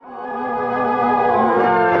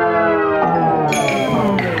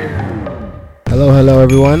hello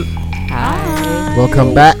everyone. Hi.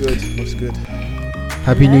 Welcome back. What's good?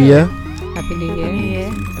 Happy New Year. Happy New Year. Happy New Year.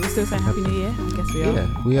 Are we still saying Happy New Year? I guess we are.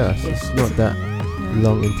 Yeah, we are. So it's not that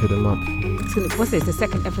long into the month. What's this? The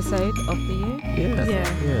second episode of the year? Yeah.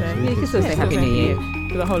 Yeah. So you can still say Happy New Year.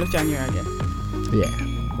 For the whole of January, I guess. Yeah,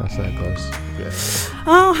 that's how it goes. Yeah.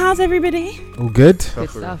 Oh, how's everybody? All good.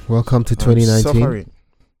 Good stuff. Welcome to 2019. Suffering.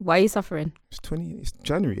 Why are you suffering? It's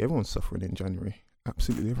January. Everyone's suffering in January.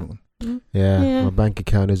 Absolutely everyone. Yeah, my bank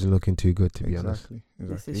account isn't looking too good, to be honest.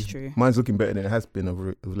 Exactly. This is true. Mine's looking better than it has been of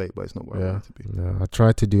late, but it's not where I want it to be. No, I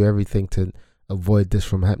tried to do everything to avoid this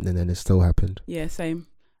from happening, and it still happened. Yeah, same.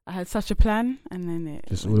 I had such a plan, and then it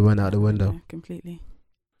Just all went out the window. Yeah, completely.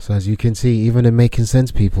 So as you can see, even in Making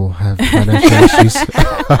Sense, people have financial issues.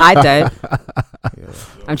 I don't. Yeah.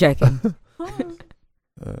 I'm joking.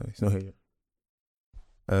 It's not here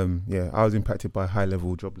yet. Yeah, I was impacted by high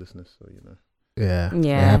level joblessness, so Yeah, it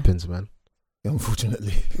Yeah. happens, man.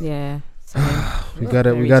 unfortunately. Yeah. We got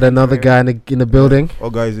another guy in the building. All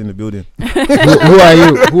guys in the building. Who are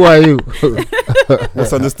you? Who are you?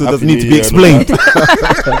 What's understood Happy doesn't need New to be Year explained.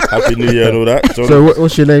 Happy New Year and all that. John. So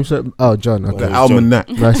what's your name? Sir? Oh, John. The Okay. John. almanac.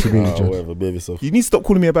 Nice to meet you, John. Whatever, behave yourself. You need to stop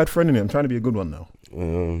calling me a bad friend in it. I'm trying to be a good one now. So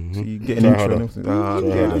you get an Try intro. harder. And everything. Get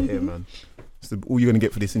out of here, man. It's all you're gonna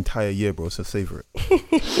get for this entire year, bro. So savor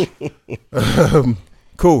it.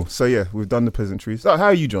 Cool. So yeah, we've done the pleasantries. So how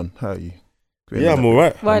are you, John? How are you? Yeah, I'm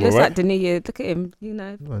alright. Well, it I'm looks alright. like the New Year. Look at him. You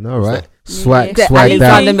know. I know, right? The Swag down.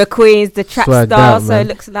 Alexander McQueen's, the track Swagged star. out, So man. it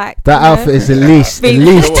looks like That outfit is at least been $2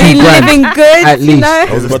 grand. living good. At You least. know? I was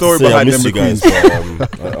There's a about story to say I behind miss them you guys,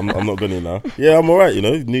 but I'm not gonna now. Yeah, I'm alright. You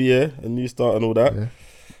know, New Year, a new start and all that. Yeah.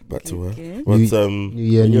 Back to work. Good. But New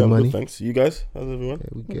year, new I'm money. good, thanks. You guys, how's everyone? Yeah,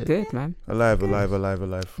 we good. Good, man. Alive. Yeah,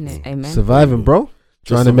 amen. Surviving, bro.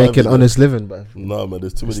 Trying to make an surviving, honest living, but Nah, man,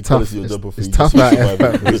 there's too It's many tough. quality of jumper for It's you. tough just out here.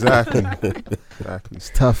 surviving. Exactly. it's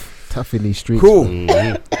tough in these streets. Cool.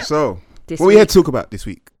 Mhm. So This what we week, had to talk about this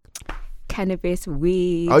week? cannabis,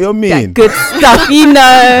 weed. Oh, you're that mean. good stuff, you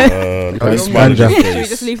know. Look Oh, at you're the smile on ganja. your Should we face.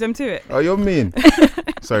 just leave them to it? Oh, you're mean.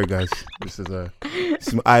 Sorry, guys. This is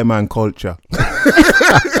I man culture.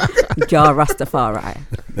 Jar Rastafari.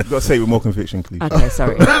 You gotta say it with more conviction, please. Okay,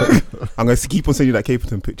 sorry. I'm gonna keep on sending you that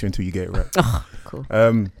Capleton picture until you get it right. Oh, cool.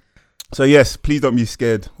 So yes, please don't be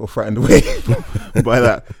scared or frightened away by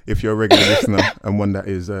that if you're a regular listener and one that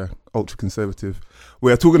is ultra conservative.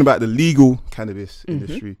 We are talking about the legal cannabis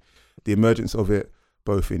industry, the emergence of it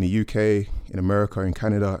both in the UK, in America, in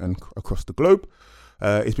Canada, and across the globe.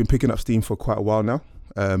 It's been picking up steam for quite a while now.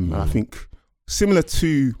 I think similar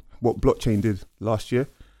to what blockchain did last year,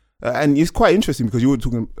 and it's quite interesting because you're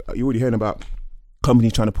already hearing about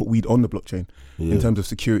companies trying to put weed on the blockchain in terms of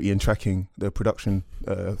security and tracking the production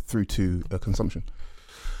through to consumption.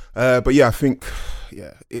 But yeah, I think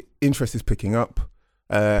interest is picking up,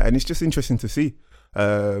 and it's just interesting to see.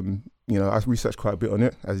 I've researched quite a bit on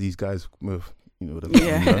it, as these guys have. He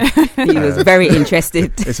was very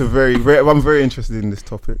interested. It's I'm very interested in this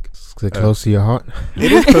topic. Is it close to your heart?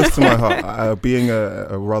 It is close to my heart. Being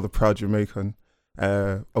a rather proud Jamaican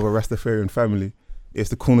of a Rastafarian family, it's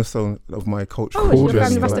the cornerstone of my culture. Oh, is your Cool.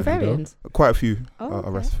 family Just Rastafarians? Quite a few Oh, are okay.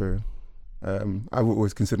 Rastafarian. I've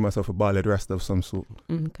always considered myself a bar-led Rasta of some sort.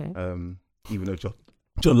 Okay. Even though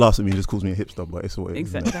John laughs at me and just calls me a hipster, but it's what it is.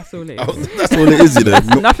 Exactly. That's all it is. That's all it is, you know.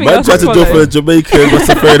 Nothing Man else tried to will go for follow. a Jamaican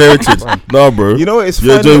Rastafarian heritage. Nah, bro. You know what? It's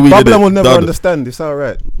You enjoy fine. weed, Babylon innit? will never Done. understand. It's all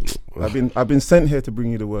right. I've been sent here to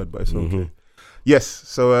bring you the word, but it's okay. Mhm. Yes.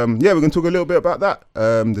 So we're going to talk a little bit about that,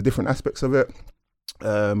 the different aspects of it,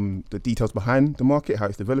 the details behind the market, how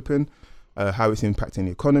it's developing, how it's impacting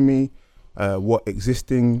the economy, what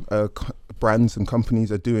existing brands and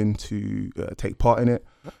companies are doing to take part in it,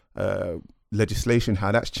 legislation,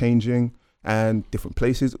 how that's changing, and different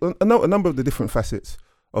places, a number of the different facets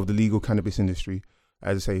of the legal cannabis industry,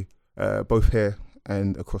 as I say, both here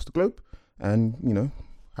and across the globe, and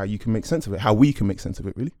how you can make sense of it, how we can make sense of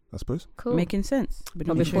it, really, I suppose. Cool. Making sense.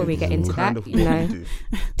 But before we get into Kind that, of you know, what we do.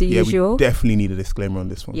 the Yeah, usual. we definitely need a disclaimer on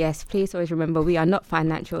this one. Yes, please always remember we are not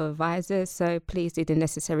financial advisors, so please do the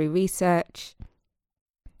necessary research.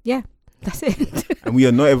 Yeah, that's it. And we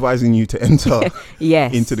are not advising you to enter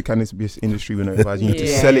Yes. into the cannabis industry. We're not advising you to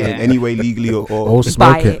Yeah. sell it in any way legally or Or Buy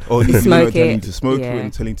smoke it. or even smoke telling you it. to smoke it Yeah.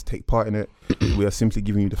 and telling you to take part in it. We are simply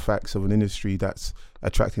giving you the facts of an industry that's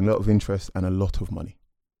attracting a lot of interest and a lot of money,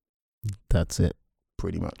 That's it.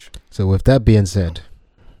 pretty much. So with that being said,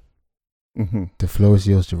 Mm-hmm. the floor is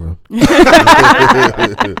yours, Jerome.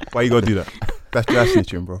 Why you gotta do that? That's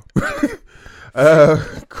snitching, bro.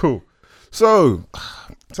 Cool. So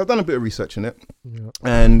I've done a bit of research on it,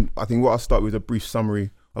 and I think what I'll start with a brief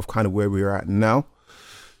summary of kind of where we're at now.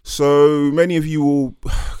 So many of you will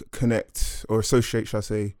connect or associate, shall I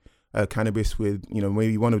say, cannabis with,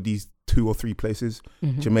 maybe one of these 2 or 3 places,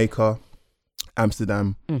 Jamaica,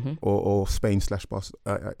 Amsterdam, or Spain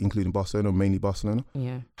 / including Barcelona, mainly Barcelona.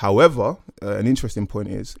 Yeah. However, an interesting point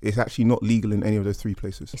is it's actually not legal in any of those 3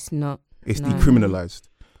 places. It's not. It's No. decriminalized.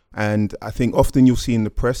 And I think often you'll see in the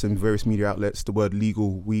press and various media outlets the word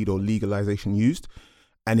legal weed or legalization used.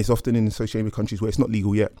 And it's often in associated with countries where it's not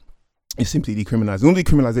legal yet. It's simply decriminalized. All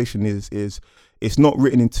decriminalization is it's not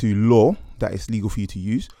written into law that it's legal for you to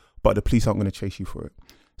use, but the police aren't going to chase you for it.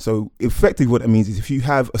 So effectively what that means is if you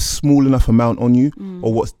have a small enough amount on you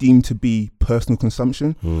or what's deemed to be personal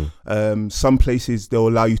consumption, some places they'll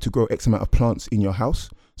allow you to grow X amount of plants in your house.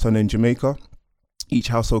 So in Jamaica, each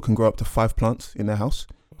household can grow up to 5 plants in their house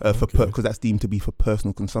because that's deemed to be for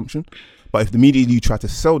personal consumption. But if immediately you try to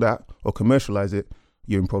sell that or commercialize it,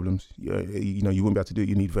 you're in problems. You wouldn't be able to do it.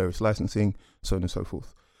 You need various licensing, so on and so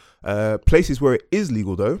forth. Places where it is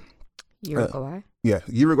legal though. Uruguay.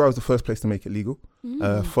 Uruguay was the first place to make it legal,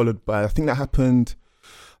 followed by, I think that happened,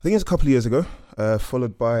 I think it was a couple of years ago,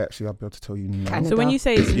 followed by, actually I'll be able to tell you now. Canada. So when you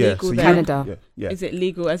say it's legal, so then Canada. is it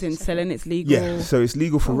legal as in selling? It's legal. Yeah, so it's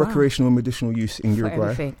legal for Oh, wow. recreational and medicinal use in For Uruguay.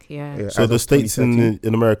 everything, yeah. So as the of states 2013.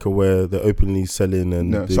 in America where they're openly selling and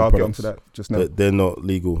No, doing so I'll get products, onto that just now. they're not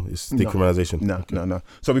legal. It's No. decriminalization. No.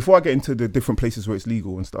 So before I get into the different places where it's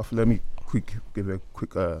legal and stuff, let me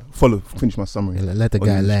finish my summary. Yeah, let the on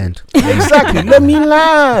guy industry. land. Exactly, let me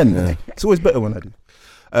land. It's always better when I do.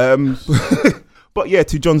 But yeah,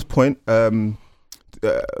 to John's point, so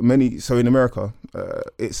in America,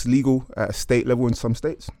 it's legal at a state level in some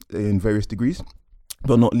states in various degrees,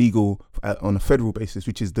 but not legal on a federal basis,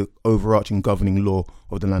 which is the overarching governing law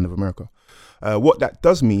of the land of America. What that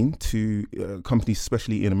does mean to companies,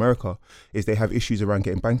 especially in America, is they have issues around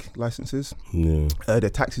getting bank licenses. Yeah. Their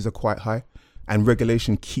taxes are quite high and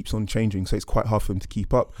regulation keeps on changing. So it's quite hard for them to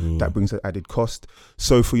keep up. That brings an added cost.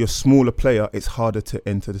 So for your smaller player, it's harder to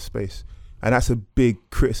enter the space. And that's a big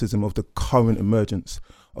criticism of the current emergence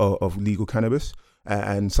of legal cannabis.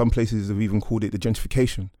 And some places have even called it the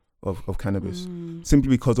gentrification of cannabis, simply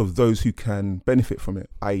because of those who can benefit from it.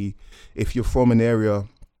 I.e., if you're from an area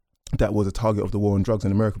that was a target of the war on drugs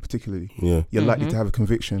in America particularly, you're likely to have a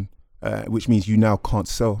conviction, which means you now can't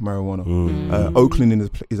sell marijuana. Oakland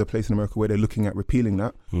is a place in America where they're looking at repealing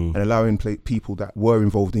that and allowing people that were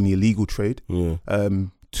involved in the illegal trade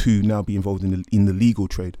to now be involved in the legal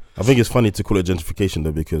trade. I think it's funny to call it gentrification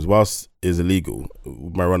though, because whilst it's illegal,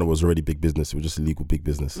 marijuana was already big business. It was just illegal big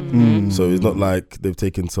business. So it's not like they've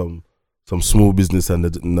taken some small business and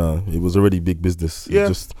it was already big business. Yeah.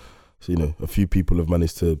 It's just, a few people have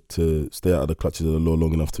managed to stay out of the clutches of the law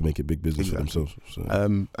long enough to make it big business for themselves. So.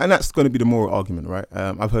 And that's going to be the moral argument, right?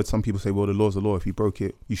 I've heard some people say, well, the law's the law. If you broke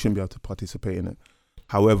it, you shouldn't be able to participate in it.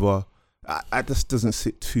 However, that just doesn't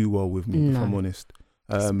sit too well with me, if I'm honest.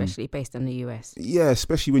 Especially based on the US. Yeah,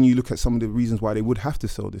 especially when you look at some of the reasons why they would have to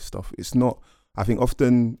sell this stuff. It's not, I think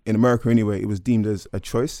often in America anyway, it was deemed as a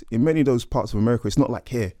choice. In many of those parts of America, it's not like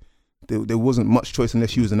here. There wasn't much choice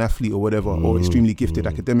unless you was an athlete or whatever, or extremely gifted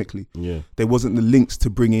academically. Yeah. There wasn't the links to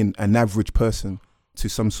bring in an average person to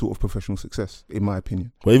some sort of professional success, in my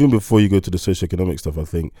opinion. But even before you go to the socioeconomic stuff, I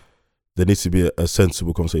think there needs to be a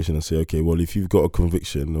sensible conversation and say, okay, well, if you've got a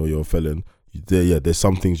conviction or you're a felon, there's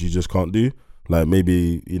some things you just can't do. Like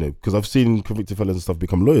maybe, because I've seen convicted felons and stuff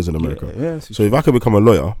become lawyers in America. Yeah, so if I can become a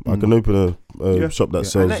lawyer, I can open a shop that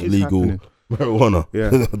sells legal marijuana.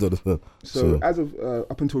 Yeah. So as of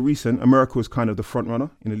up until recent, America was kind of the front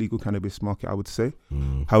runner in the legal cannabis market, I would say.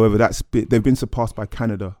 However, they've been surpassed by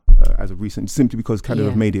Canada as of recent, simply because Canada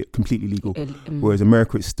have made it completely legal. Whereas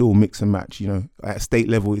America, it's still mix and match. At state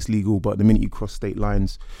level, it's legal, but the minute you cross state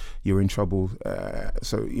lines, you're in trouble.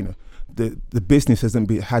 The business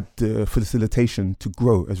hasn't had the facilitation to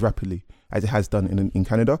grow as rapidly as it has done in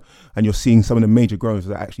Canada, and you're seeing some of the major growers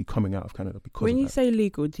that are actually coming out of Canada because when of you that. say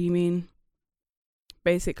legal, do you mean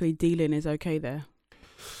basically dealing is okay there?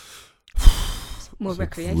 More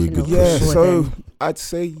recreational. Yeah, for sure so then. I'd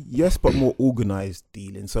say yes, but more organised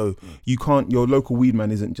dealing. So your local weed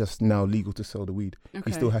man isn't just now legal to sell the weed. Okay.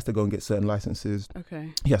 He still has to go and get certain licenses.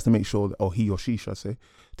 Okay. He has to make sure, or he or she, should I say,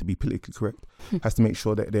 to be politically correct, has to make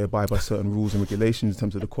sure that they abide by certain rules and regulations in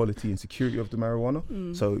terms of the quality and security of the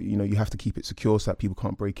marijuana. So, you have to keep it secure so that people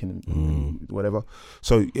can't break in and whatever.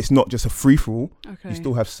 So it's not just a free-for-all. Okay. You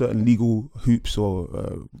still have certain legal hoops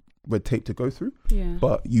or red tape to go through. Yeah.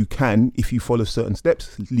 But you can, if you follow certain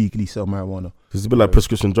steps, legally sell marijuana. It's a bit like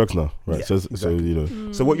prescription drugs now, right? Yeah, so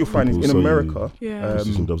exactly. So what you'll find is in America,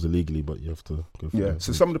 prescription drugs illegally, but you have to go for it.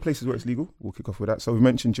 So some of the places where it's legal, we'll kick off with that. So we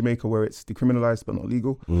mentioned Jamaica, where it's decriminalized but not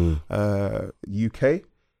legal. UK,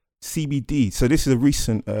 CBD. So this is a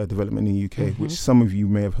recent development in the UK, which some of you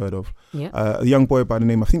may have heard of. Yeah. A young boy by the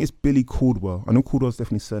name, I think it's Billy Caldwell. I know Caldwell's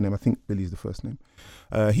definitely surname. I think Billy's the first name.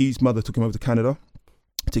 His mother took him over to Canada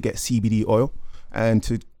to get CBD oil. And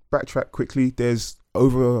to backtrack quickly, there's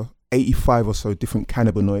over 85 or so different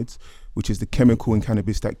cannabinoids, which is the chemical in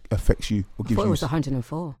cannabis that affects you or I gives thought you. it was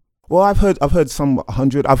 104. Well, I've heard some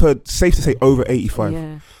 100. I've heard, safe to say, over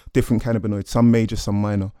 85 different cannabinoids, some major, some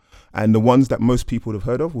minor. And the ones that most people would have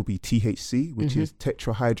heard of will be THC, which is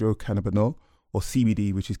tetrahydrocannabinol, or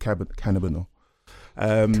CBD, which is cannabinol.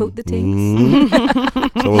 Talk the things.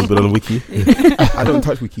 Someone's been on the wiki. I don't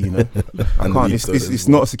touch wiki, you know. I can't. It's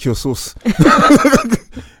not a secure source.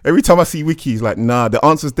 Every time I see wiki, it's like, nah, the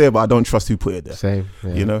answer's there, but I don't trust who put it there. Same.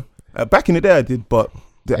 Yeah. You know, back in the day I did, but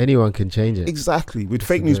anyone can change it. Exactly. With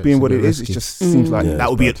fake news being what it is, it just seems like that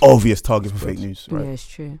would be an obvious target for fake news, right? Yeah, it's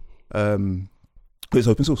true. It's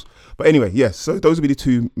open source. But anyway, yes. So those would be the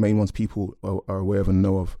two main ones people are aware of and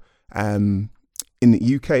know of. In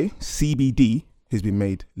the UK, CBD has been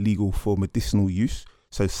made legal for medicinal use.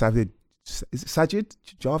 So Sajid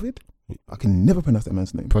Javid? I can never pronounce that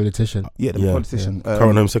man's name. Politician. The politician. Yeah.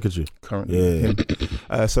 Current Home Secretary. Currently. Him.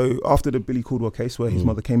 So after the Billy Caldwell case, where his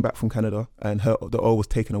mother came back from Canada and the oil was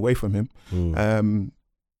taken away from him,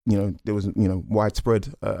 there was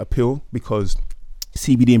widespread appeal because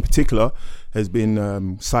CBD in particular has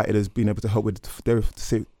been cited as being able to help with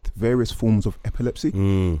various forms of epilepsy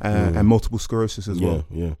and multiple sclerosis as well,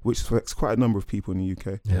 which affects quite a number of people in the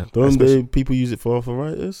UK. Yeah. Don't people use it for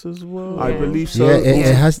arthritis as well? I believe so. Yeah,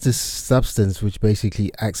 it has this substance which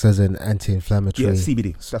basically acts as an anti-inflammatory. Yeah,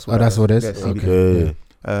 CBD. That's what it is. Yeah,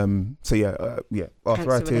 okay.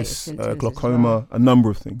 Arthritis, glaucoma, a number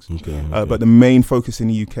of things. But the main focus in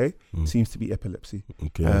the UK seems to be epilepsy.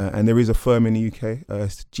 And there is a firm in the UK,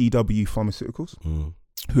 GW Pharmaceuticals,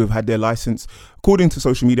 who have had their license. According to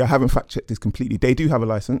social media, I haven't fact checked this completely. They do have a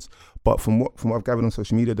license, but from what I've gathered on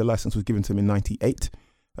social media, the license was given to them in '98.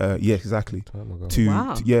 Exactly.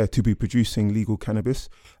 To be producing legal cannabis,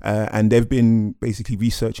 and they've been basically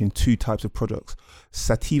researching two types of products: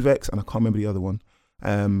 Sativex, and I can't remember the other one.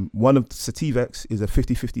 One of the Sativex is a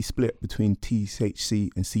 50-50 split between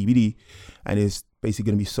THC and CBD, and is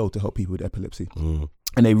basically going to be sold to help people with epilepsy.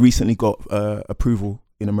 And they recently got approval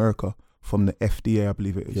in America from the FDA, I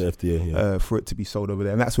believe it is. Yeah, FDA, for it to be sold over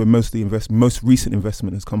there. And that's where most recent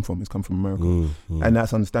investment has come from. It's come from America. And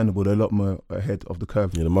that's understandable. They're a lot more ahead of the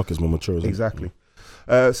curve. Yeah, the market's more mature. Exactly.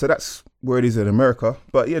 So that's where it is in America.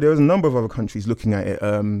 But yeah, there's a number of other countries looking at it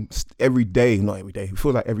every day. Not every day. It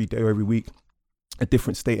feels like every day or every week. A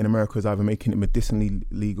different state in America is either making it medicinally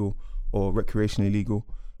legal or recreationally legal.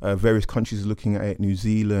 Various countries are looking at it. New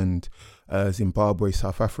Zealand, Zimbabwe,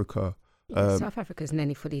 South Africa. South Africa's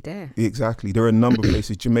nearly fully there. Exactly. There are a number of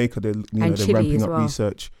places. Jamaica, they're ramping up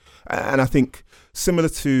research. And I think similar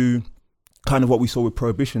to kind of what we saw with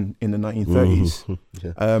Prohibition in the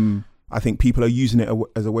 1930s, I think people are using it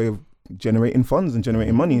as a way of generating funds and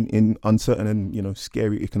generating money in uncertain and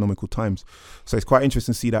scary economical times. So it's quite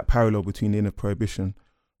interesting to see that parallel between the end of Prohibition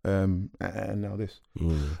and now this.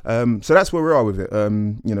 So that's where we are with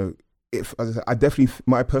it. If, as I said, I definitely,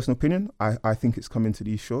 my personal opinion, I think it's coming to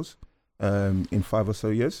these shores in 5 or so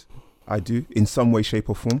years. I do, in some way, shape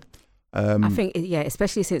or form. I think,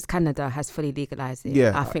 especially since Canada has fully legalized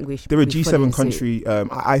it. I think we should. They're a G7 country.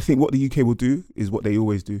 I think what the UK will do is what they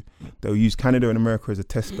always do. They'll use Canada and America as a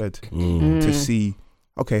test bed to see,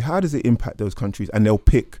 okay, how does it impact those countries? And they'll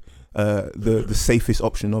pick the safest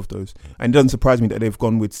option of those. And it doesn't surprise me that they've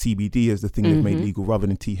gone with CBD as the thing they've made legal rather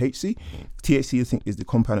than THC. THC, I think, is the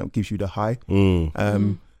compound that gives you the high.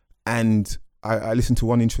 And I listened to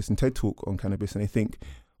one interesting TED talk on cannabis, and I think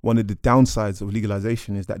one of the downsides of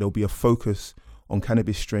legalization is that there'll be a focus on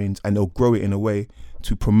cannabis strains, and they'll grow it in a way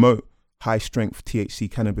to promote high strength THC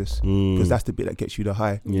cannabis, because that's the bit that gets you the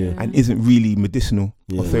high and isn't really medicinal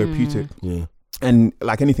or therapeutic. And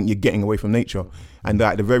like anything, you're getting away from nature. And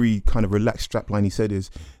that the very kind of relaxed strapline he said is,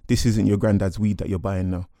 this isn't your granddad's weed that you're buying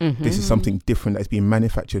now. This is something different that's being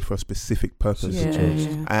manufactured for a specific purpose.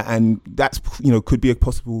 And that's, could be a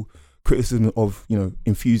possible criticism of,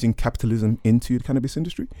 infusing capitalism into the cannabis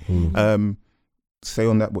industry. Say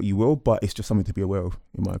on that what you will, but it's just something to be aware of,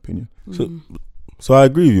 in my opinion. So I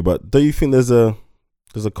agree with you, but don't you think there's a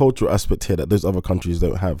cultural aspect here that those other countries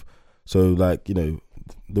don't have? So like,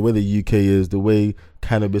 the way the UK is, the way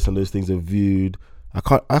cannabis and those things are viewed, I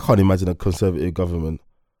can't imagine a conservative government.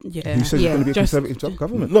 Who says it's going to be a conservative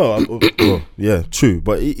government? No, true.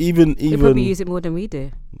 But even they probably use it more than we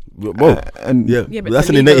do. Well, but that's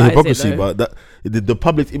an innate hypocrisy. But that the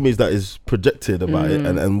public image that is projected about it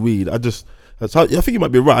and weed, I I think you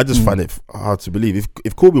might be right. I just find it hard to believe.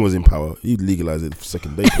 If Corbyn was in power, he'd legalise it for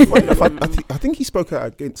second day. I think he spoke out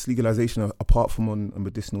against legalisation apart from on a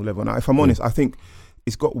medicinal level. Now, if I'm honest, I think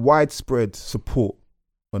it's got widespread support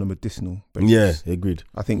on a medicinal basis. Yeah, agreed.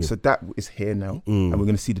 I think so. That is here now, and we're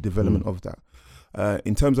going to see the development of that.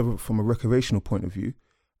 In terms of from a recreational point of view,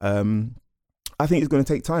 I think it's going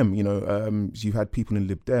to take time. You know, you've had people in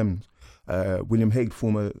Lib Dems. William Hague,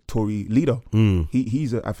 former Tory leader,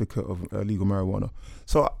 he's an advocate of legal marijuana.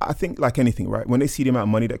 So I think, like anything, right, when they see the amount of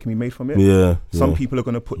money that can be made from it, some people are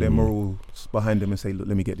going to put their morals behind them and say, look,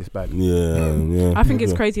 let me get this bag. I think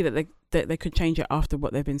it's crazy that they could change it after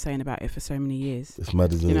what they've been saying about it for so many years. It's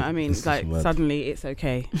mad, isn't it? You know what I mean? It's like suddenly it's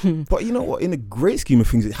okay. But you know what, in the great scheme of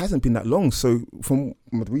things, it hasn't been that long. So from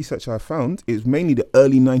the research I found, it's mainly the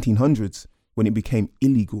early 1900s when it became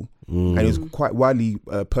illegal. And it was quite widely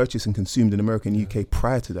purchased and consumed in America and UK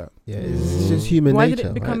prior to that. Yeah, it's just human Why nature. did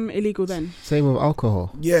it become illegal then? Same with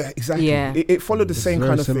alcohol. Yeah, exactly. Yeah. It followed the same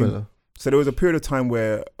kind of similar thing. So there was a period of time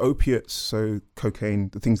where opiates, so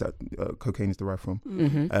cocaine, the things that cocaine is derived from,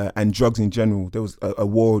 and drugs in general, there was a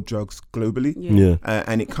war of drugs globally.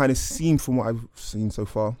 And it kind of seemed, from what I've seen so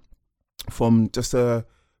far, from just a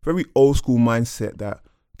very old school mindset that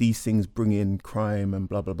these things bring in crime and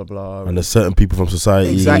blah blah blah blah, and there's certain people from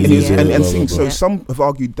society. Exactly, and things. So some have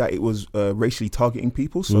argued that it was racially targeting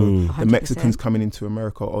people. So the Mexicans coming into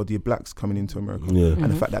America or the blacks coming into America,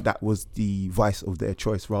 and the fact that that was the vice of their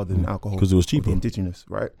choice rather than alcohol, because it was cheaper. The indigenous,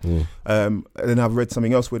 right? And then I've read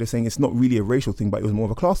something else where they're saying it's not really a racial thing, but it was more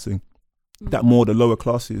of a class thing. That more the lower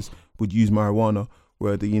classes would use marijuana,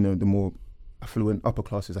 where the more affluent upper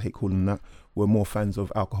classes, I hate calling them that, were more fans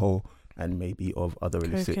of alcohol and maybe of other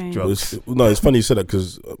illicit drugs. It's funny you said that,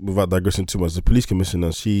 because without digressing too much, the police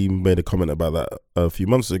commissioner, she made a comment about that a few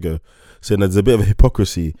months ago, saying there's a bit of a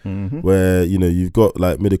hypocrisy where, you know, you've got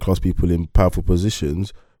like middle class people in powerful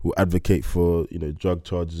positions who advocate for, you know, drug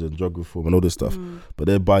charges and drug reform and all this stuff, but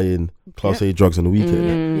they're buying Class A drugs on the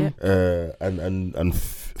weekend and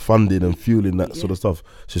funding and fueling that sort of stuff.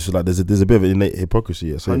 So it's like there's a bit of an innate hypocrisy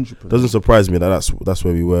here. So 100%. It doesn't surprise me that that's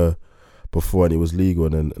where we were before, and it was legal,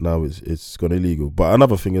 and then now it's gone illegal. But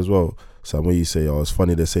another thing as well, Sam, when you say, oh, it's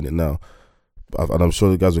funny they're saying it now, and I'm sure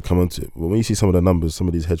the guys will come on to it, but when you see some of the numbers some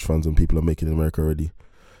of these hedge funds and people are making in America already,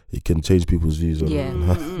 it can change people's views on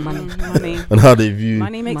money and how they view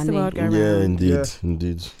money makes the world go round.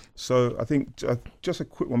 Indeed. So I think just a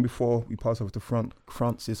quick one before we pass over to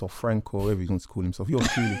Francis or Frank or whatever he wants to call himself, yours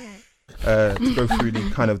truly, to go through the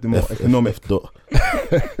kind of the more economic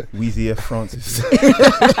Weezy F. Francis.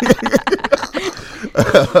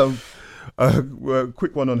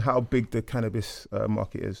 Quick one on how big the cannabis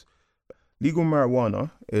market is. Legal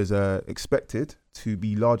marijuana is expected to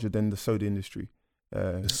be larger than the soda industry.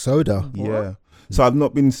 Soda? Yeah. What? So I've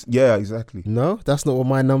not been... Yeah, exactly. No, that's not what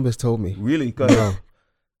my numbers told me. Really? Go ahead.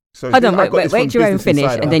 So hold on, wait Jerome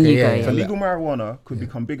finish and then you go. So legal marijuana could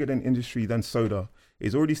become bigger than industry than soda.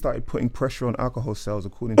 It's already started putting pressure on alcohol sales,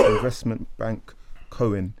 according to investment bank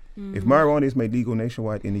Cohen. If marijuana is made legal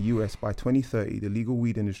nationwide in the US by 2030, the legal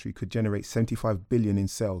weed industry could generate $75 billion in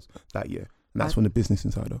sales that year. And that's from the Business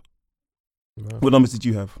Insider. Wow. What numbers did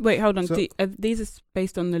you have? Wait, hold on. These are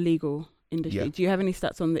based on the legal industry. Yeah. Do you have any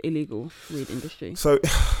stats on the illegal weed industry? So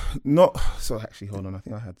actually, hold on. I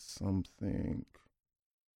think I had something.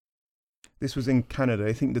 This was in Canada.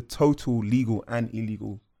 I think the total legal and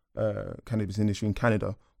illegal cannabis industry in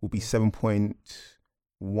Canada will be 7.1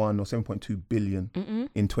 or 7.2 billion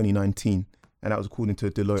in 2019, and that was according to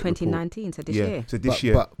a Deloitte 2019, report. So this year. So this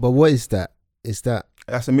year. But what is that? Is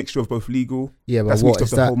that's a mixture of both legal? Yeah, but what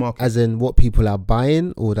is that? As in what people are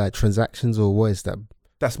buying, or that transactions, or what is that?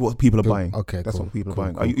 That's what people are buying. Okay, that's cool, what people cool,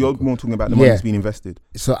 are buying. Cool, you're more talking about the money that's being invested.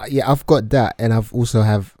 So I've got that, and I've also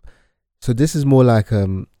have. So this is more like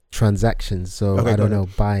transactions. So I don't know,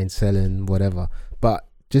 buying, selling, whatever. But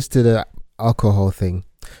just to the alcohol thing.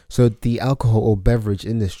 So the alcohol or beverage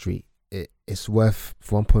industry, it's worth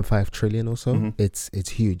 1.5 trillion or so. It's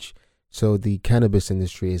huge. So the cannabis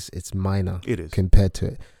industry it's minor. It is compared to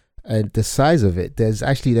it, and the size of it.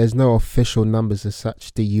 There's no official numbers as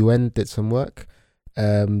such. The UN did some work.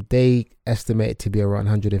 They estimate it to be around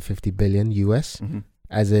 150 billion US,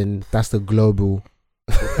 as in that's the global.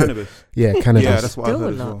 Cannabis. Yeah, cannabis. Yeah, that's what I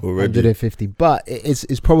heard as well. 150, but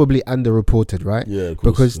it's probably underreported, right? Yeah, of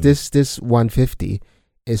because course, this 150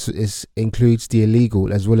 is includes the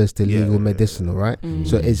illegal as well as the legal medicinal, right?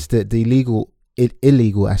 So it's the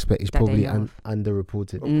illegal aspect is that probably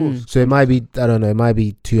underreported. Of course. So it might be, I don't know, it might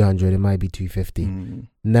be 200, it might be 250.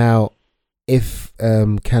 Now, if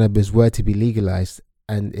cannabis were to be legalized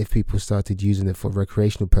and if people started using it for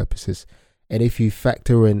recreational purposes, And if you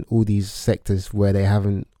factor in all these sectors where they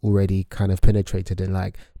haven't already kind of penetrated in,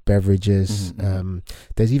 like beverages,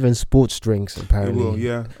 there's even sports drinks apparently. It will,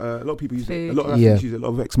 yeah. A lot of people use it. A Food. lot of athletes use it. A lot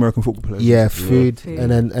of ex-American football players. Yeah, use it. food, Food.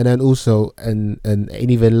 and then also an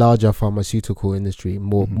even larger pharmaceutical industry,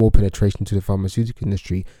 more penetration to the pharmaceutical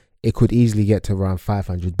industry. It could easily get to around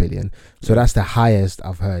 500 billion. So that's the highest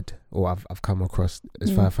I've heard or I've come across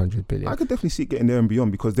is 500 billion. I could definitely see it getting there and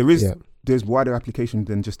beyond, because there's wider application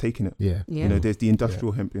than just taking it. Yeah. You know, there's the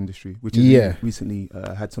industrial hemp industry, which has recently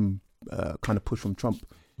had some kind of push from Trump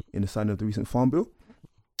in the signing of the recent Farm Bill.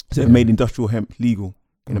 So they've made industrial hemp legal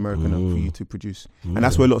in America now for you to produce. And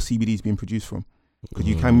that's where a lot of CBD is being produced from. Because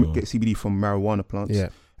you can get CBD from marijuana plants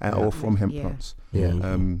or from hemp plants.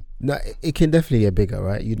 No, it can definitely get bigger,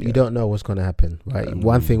 right? You don't know what's going to happen, right?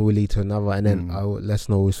 One thing will lead to another, and then let's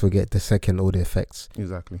not always forget the second order effects.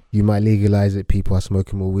 Exactly. You might legalize it, people are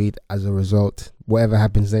smoking more weed. As a result, whatever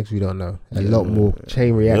happens next, we don't know. A lot more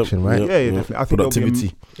chain reaction, right? Yeah, definitely. I think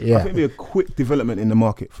productivity. I think it'll be a quick development in the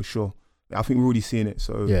market for sure. I think we're already seeing it.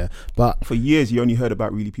 So but for years, you only heard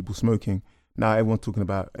about really people smoking. Now everyone's talking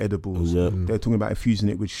about edibles. They're talking about infusing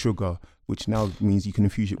it with sugar, which now means you can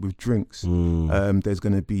infuse it with drinks. There's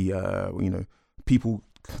going to be, people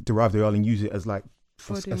derive their oil and use it as like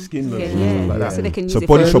a skin lotion and stuff like that. So they can use So it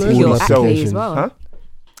Body for Shop will sell as well. Huh?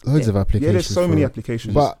 loads of applications. Yeah, there's so many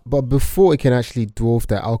applications. But before it can actually dwarf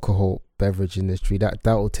the alcohol beverage industry, that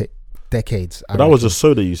will take decades. But that was just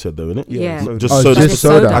soda you said though, innit? Yeah. Just soda. Just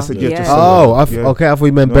soda. I said just soda. Oh, I thought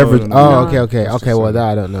we meant beverage. No. Okay. Just Well, soda. that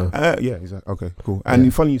I don't know. Yeah, exactly. Okay, cool.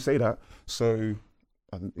 And funny you say that. So,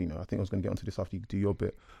 I think I was going to get onto this after you do your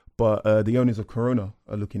bit. But the owners of Corona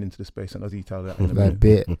are looking into the space, and I'll detail that in a minute.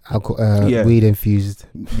 Bit weed infused.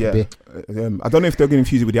 Yeah, bit. I don't know if they're going to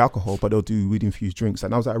infuse it with the alcohol, but they'll do weed infused drinks.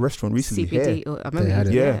 And I was at a restaurant recently. CBD. Here. I remember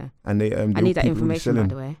it. Yeah, and they. I need that information, by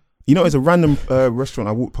the way. You know, it's a random restaurant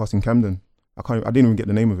I walked past in Camden. I didn't even get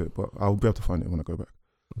the name of it, but I'll be able to find it when I go back.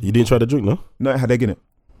 You didn't try the drink, no? No, it had egg in it,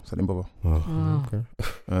 so I didn't bother. Oh.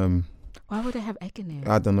 Okay. Why would they have egg in it?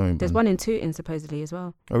 I don't know. There's one in Tooting supposedly as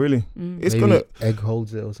well. Oh really? It's Maybe gonna egg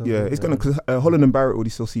holds it or something. Yeah, it's gonna because Holland and Barrett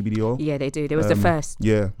already sell CBD oil. Yeah, they do. They was the first.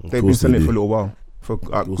 Yeah, they've been selling it for a little while. For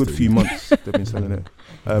a good few months, they've been selling it.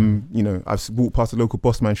 I've walked past a local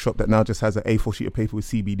Bossman shop that now just has an A4 sheet of paper with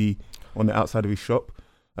CBD on the outside of his shop.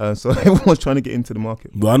 So everyone's trying to get into the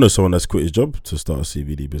market. Well, I know someone that's quit his job to start a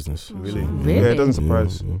CBD business. Really? Really? Yeah, it doesn't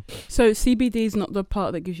surprise. Yeah. So CBD is not the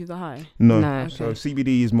part that gives you the high? No. Okay. So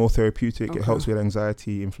CBD is more therapeutic. Okay. It helps with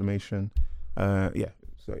anxiety, inflammation.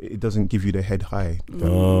 So it doesn't give you the head high.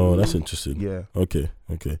 Oh, that's interesting. Yeah. Okay.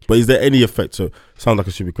 But is there any effect? So sounds like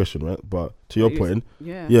a stupid question, right? But to your point,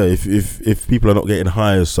 if people are not getting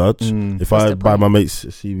high as such, if I buy my mate's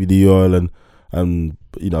CBD oil and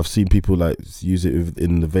I've seen people like use it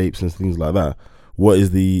in the vapes and things like that. What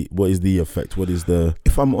is the effect? What is the?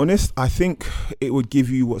 If I'm honest, I think it would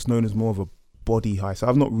give you what's known as more of a body high. So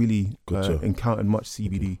I've not really encountered much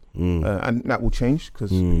CBD, and that will change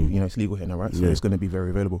because it's legal here now, right? So it's going to be very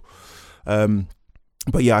available.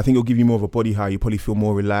 But yeah, I think it'll give you more of a body high. You probably feel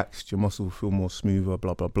more relaxed. Your muscles will feel more smoother.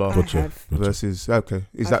 Blah blah blah. Versus I've that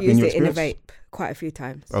been your used experience? it in a vape quite a few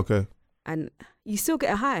times. Okay. And you still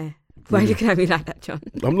get a high. Why are you looking at me like that, John?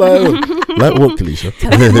 I'm like what, Kalisha?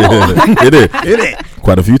 It is.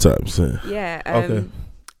 Quite a few times. Yeah. Okay.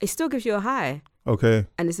 It still gives you a high. Okay.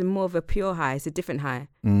 And it's more of a pure high. It's a different high.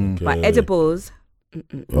 Okay. But edibles.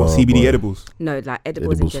 CBD edibles? No, like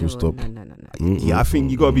edibles in general. No. Yeah, I think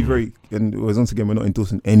you got to be very. And once again, we're not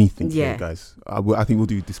endorsing anything here, guys. I think we'll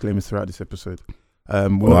do disclaimers throughout this episode.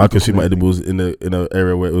 I consumed my edibles in an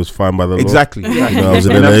area where it was fine by the law. Exactly. I was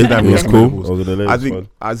in LA. It was cool. I was in LA. I think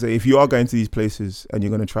if you are going to these places and you're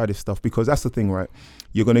going to try this stuff, because that's the thing, right?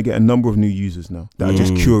 You're going to get a number of new users now that are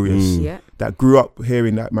just curious, that grew up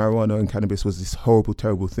hearing that marijuana and cannabis was this horrible,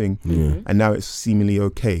 terrible thing, and now it's seemingly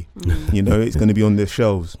okay. It's going to be on their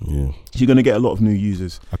shelves. Yeah. So you're going to get a lot of new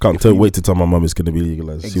users. I can't wait to tell my mum it's going to be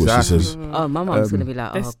legalized. See what she says. Oh, my mum's going to be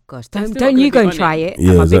like, oh gosh, don't you go and try it.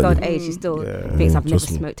 Yeah, At my exactly. big old age, she still thinks I've never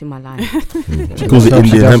smoked in my life. She calls it She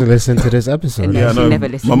Indian hemp. doesn't listen to this episode. Yeah, she never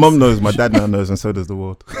listens. My mum knows, my dad now knows, and so does the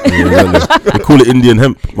world. They call it Indian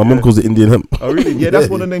hemp. My mum calls it Indian hemp. Oh, really? Yeah, that's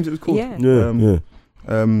one of the names it was called. Yeah.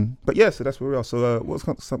 But yeah, so that's where we are. So what's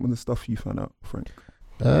some of the stuff you found out, Frank?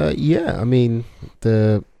 I mean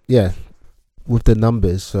with the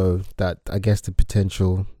numbers, so that I guess the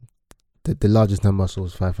potential, the largest number I saw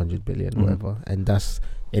was 500 billion, whatever, and that's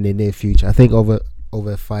in the near future. I think over a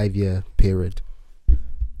 5-year period.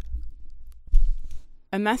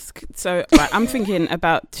 And that's so. Right, I'm thinking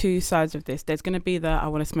about two sides of this. There's going to be the I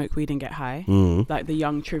want to smoke weed and get high, like the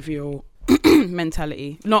young trivial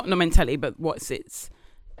mentality. Not mentality, but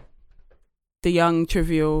the young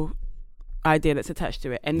trivial idea that's attached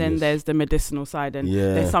to it, and then there's the medicinal side, and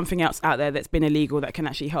there's something else out there that's been illegal that can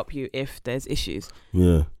actually help you if there's issues.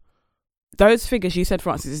 Those figures you said,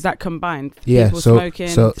 Francis, is that combined? People smoking,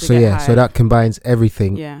 so that combines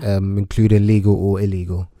everything, including legal or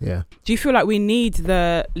illegal. Do you feel like we need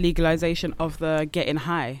the legalization of the getting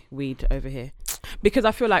high weed over here? Because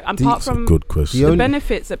I feel like apart from good question, the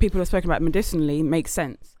benefits that people have spoken about medicinally makes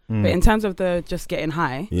sense, but in terms of the just getting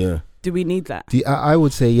high, do we need that? I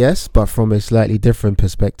would say yes, but from a slightly different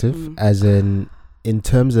perspective, as in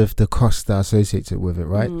terms of the costs that are associated with it,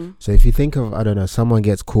 right? So if you think of, I don't know, someone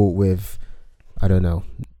gets caught with, I don't know,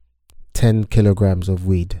 10 kilograms of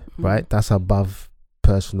weed, right? That's above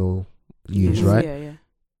personal use, right?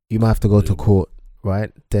 You might have to go to court,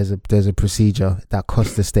 right? There's a procedure that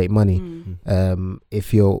costs the state money.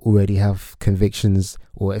 If you already have convictions,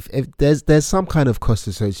 or if there's some kind of cost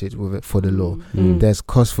associated with it for the law, there's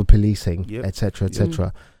cost for policing, etc.,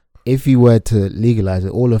 etc. If you were to legalize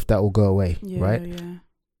it, all of that will go away, right?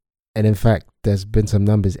 And in fact, there's been some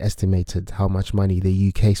numbers estimated how much money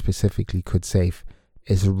the UK specifically could save.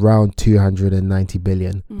 It's around 290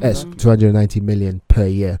 billion, 290 million per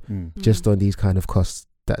year, just on these kind of costs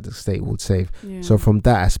that the state would save. So from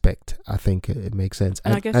that aspect, I think it makes sense.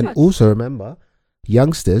 And also remember,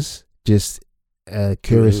 youngsters just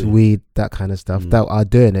curious weed, that kind of stuff, that are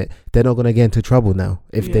doing it, they're not going to get into trouble now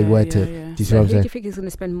if they were to. Do you see what I'm saying? Who do you think is going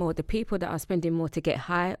to spend more? The people that are spending more to get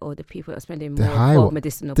high, or the people that are spending more for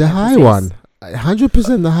medicinal purposes? The high one.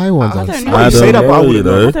 100% the high ones. I don't know. You say that, but I wouldn't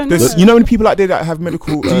know. You know many people out there that have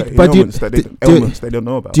medical ailments that they don't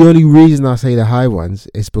know about. The only reason I say the high ones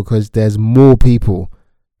is because there's more people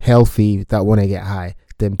healthy that want to get high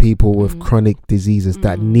than people with chronic diseases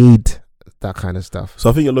that need that kind of stuff. So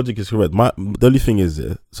I think your logic is correct. The only thing is,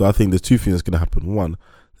 so I think there's two things that's going to happen. One,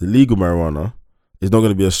 the legal marijuana is not going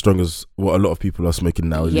to be as strong as what a lot of people are smoking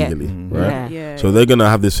now illegally, right? So they're going to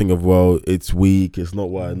have this thing of, well, it's weak, it's not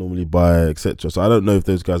what I normally buy, etc. So I don't know if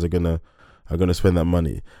those guys are going to spend that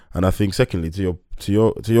money. And I think, secondly, to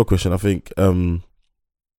your question, I think that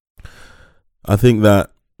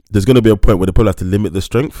there's going to be a point where they probably have to limit the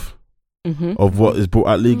strength of what is brought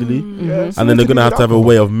out legally, and then they're going to have a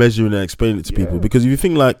way of measuring and explaining it to people. Because if you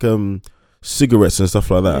think like cigarettes and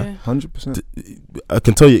stuff like that, 100%, I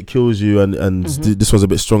can tell you it kills you, and this was a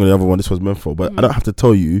bit stronger than the other one, this was menthol, but I don't have to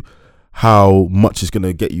tell you how much it's going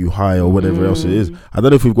to get you high or whatever else it is. I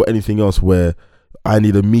don't know if we've got anything else where I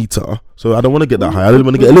need a meter, so I don't want to get that high. I really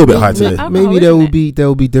want to get a little bit high today. Maybe there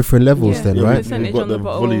will be different levels then, right? Percentage on the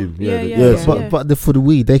volume. But for the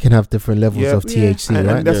weed, they can have different levels of THC,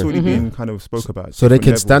 right? And that's already been kind of spoke about. So they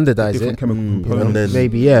can standardize it. Chemical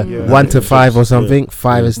maybe 1 to 5 or something.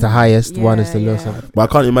 5 is the highest, 1 is the lowest. But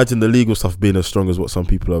I can't imagine the legal stuff being as strong as what some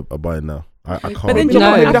people are buying now. I can't. But then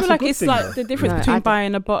I feel like it's like the difference between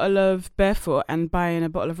buying a bottle of Barefoot and buying a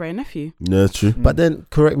bottle of Ray Nephew. Yeah, true. But then,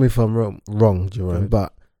 correct me if I'm wrong, Jerome,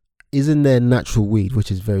 but isn't there natural weed which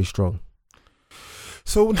is very strong?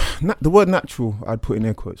 So the word natural, I'd put in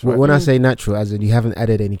air quotes. Right? When I say natural, as in you haven't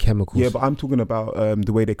added any chemicals. Yeah, but I'm talking about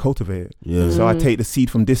the way they cultivate it. Yeah. So I take the seed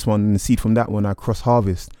from this one and the seed from that one, I cross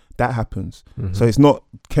harvest. That happens. So it's not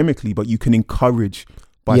chemically, but you can encourage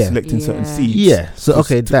by selecting certain seeds. Yeah. So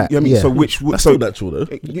okay, that. You know what I mean? So that's still natural though.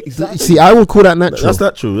 Exactly. See, I would call that natural. That's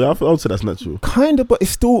natural. Yeah, I would say that's natural. Kind of, but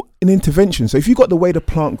it's still an intervention. So if you got the way the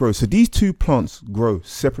plant grows, so these two plants grow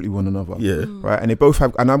separately one another. Yeah. Right, and they both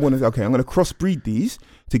have. And I'm going to crossbreed these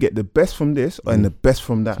to get the best from this and the best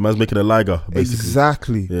from that. So man's making a liger, basically.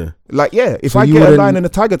 Exactly. Yeah. Like if I get a lion and a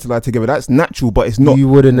tiger to lie together, that's natural, but it's not. You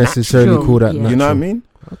wouldn't necessarily call that natural. You know what I mean?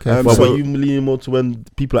 Okay, but when you lean more to when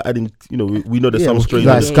people are adding, we know there's some strains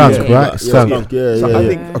like skunk, right? Skunk. So I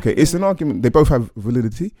think it's an argument. They both have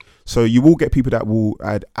validity. So you will get people that will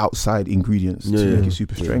add outside ingredients to make it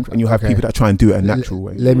super strength, and you'll have people that try and do it a natural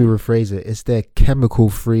way. Let me rephrase it. It's their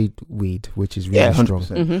chemical-free weed, which is really strong.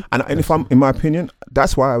 100%. And if I'm, in my opinion,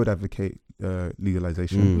 that's why I would advocate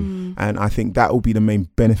legalization, and I think that will be the main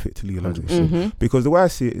benefit to legalization, because the way I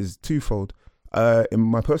see it is twofold. In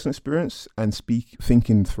my personal experience and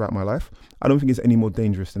thinking throughout my life, I don't think it's any more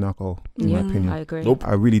dangerous than alcohol, in my opinion. I agree. Nope.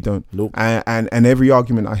 I really don't. Nope. And every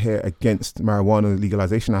argument I hear against marijuana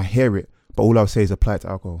legalization, I hear it, but all I'll say is apply it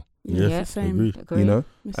to alcohol. Yeah, same.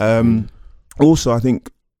 Agree. Also, I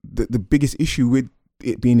think the biggest issue with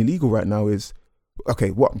it being illegal right now is,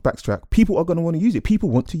 backtrack. People are going to want to use it. People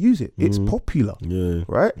want to use it. It's popular,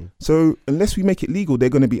 right? So unless we make it legal, they're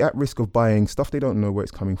going to be at risk of buying stuff they don't know where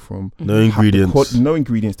it's coming from. No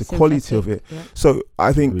ingredients. The quality of it. Yeah. So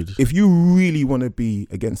I think if you really want to be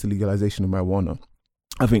against the legalization of marijuana,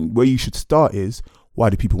 I think where you should start is, why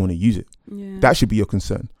do people want to use it? Yeah. That should be your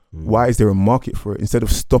concern. Why is there a market for it instead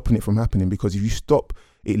of stopping it from happening? Because if you stop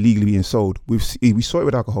it legally being sold, we saw it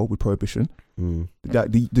with alcohol, with prohibition.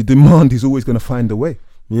 That the demand is always going to find a way.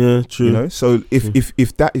 Yeah, true. You know, so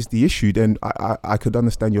if that is the issue, then I could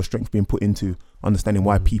understand your strength being put into understanding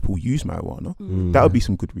why people use marijuana. That would be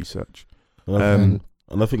some good research. And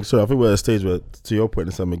I think we're at a stage where, to your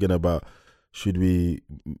point, Sam, again about should we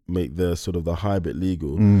make the sort of the high bit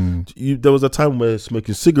legal? There was a time where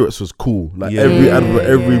smoking cigarettes was cool, like every advert,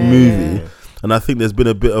 every movie, and I think there's been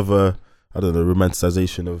a bit of a, I don't know,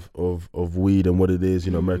 romanticization of weed and what it is,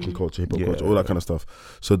 you know, American culture, hip hop culture, all that kind of stuff.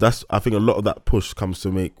 So I think a lot of that push comes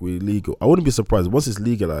to make weed legal. I wouldn't be surprised once it's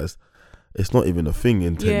legalized, it's not even a thing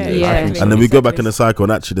in 10 years. Yeah. And then we go back in the cycle,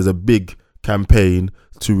 and actually there's a big campaign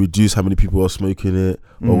to reduce how many people are smoking it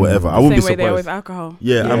or whatever. I wouldn't be surprised. Same way they are with alcohol.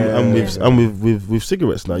 And with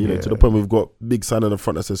cigarettes now, you know, to the point we've got big sign on the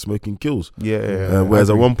front that says smoking kills. Whereas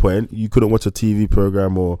at one point you couldn't watch a TV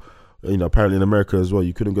program, or you know, apparently in America as well,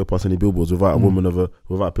 you couldn't go past any billboards without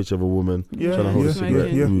without a picture of a woman trying to hold a cigarette,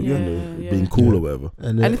 being cool or whatever.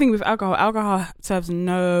 And the thing with alcohol serves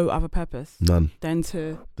no other purpose. None. Than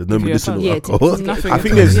to there's no medicinal alcohol. I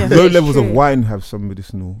think there's low levels of wine have some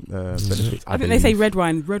medicinal benefits. I think they say red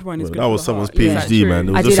wine. Red wine is good. That was for the someone's heart. PhD, man.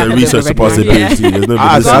 It was I just did a have research a to bit of pass their red wine. PhD. There's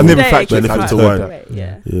no I never benefit factored to wine.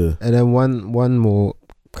 Yeah. And then one more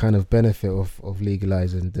kind of benefit of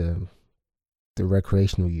legalizing the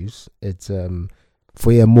recreational use, it's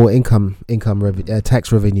for more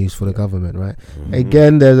tax revenues for the government, right?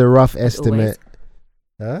 Again, there's a rough estimate.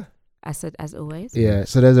 I said as always. Yeah,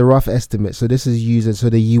 so there's a rough estimate. So this is using, so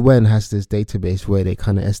the UN has this database where they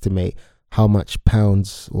kind of estimate how much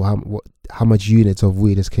pounds or how much units of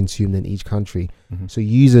weed is consumed in each country. So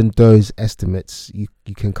using those estimates, you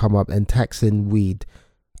can come up, and taxing weed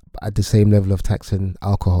at the same level of taxing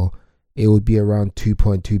alcohol, it would be around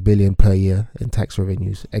 2.2 billion per year in tax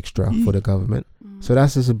revenues extra for the government. So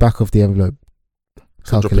that's just a back of the envelope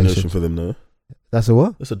calculation for them, no? That's a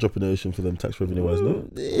what? That's a drop in the ocean for them, tax revenue wise, no?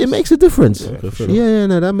 It makes a difference. No,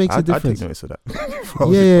 that makes a difference. I'd take notice of that.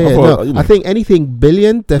 No, I think anything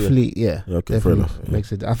billion, definitely, Okay, fair enough.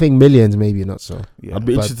 Makes it. I think millions, maybe not so. I'd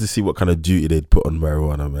be interested to see what kind of duty they'd put on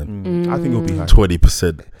marijuana, man. I think it'll be high.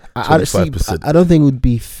 20%, 25%. I don't think it would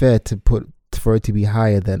be fair for it to be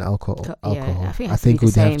higher than alcohol. I think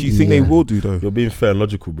we'd have. Do you think they will do though? You're being fair and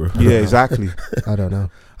logical, bro. Yeah, exactly. I don't know.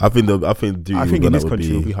 I think duty in this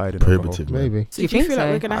country will be higher than prohibitive. Maybe. So do you feel like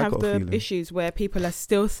we're going to have the issues where people are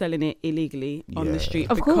still selling it illegally on the street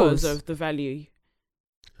because of the value?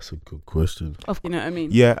 That's a good question. You know what I mean?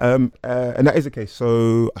 Yeah, and that is the case.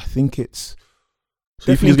 So I think it's.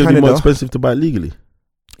 So you think it's going to be more expensive to buy it legally?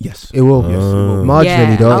 Yes, it will.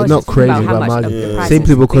 Marginally, though, not crazy, but marginally.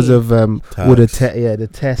 Simply because of all the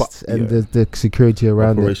tests and the security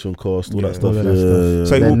around operation cost, all that stuff.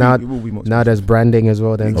 So it will be more now there's branding as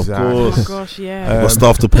well. Then exactly. Of course. Oh gosh, yeah. Got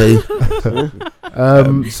staff to pay.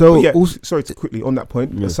 Sorry to quickly on that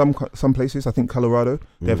point. Some places, I think Colorado,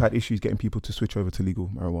 they've had issues getting people to switch over to legal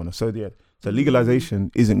marijuana. So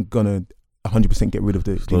legalization isn't gonna 100% get rid of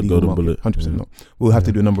the legal market. 100% not. We'll have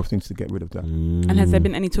to do a number of things to get rid of that. And has there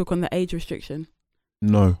been any talk on the age restriction?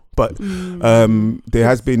 No, but there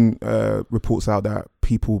has been reports out that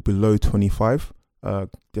people below 25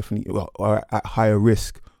 definitely are at higher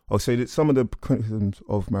risk. I'll say that some of the criticisms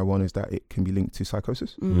of marijuana is that it can be linked to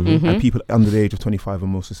psychosis, and people under the age of 25 are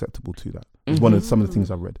more susceptible to that. It's one of some of the things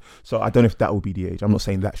I've read. So I don't know if that will be the age. I'm not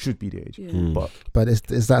saying that should be the age, but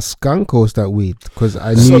is that skunk or is that weed? Because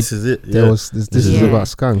I knew this is about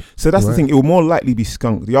skunk. So that's the thing. It will more likely be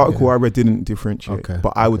skunk. The article I read didn't differentiate,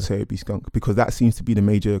 but I would say it'd be skunk because that seems to be the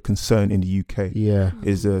major concern in the UK.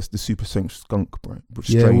 Is the super skunk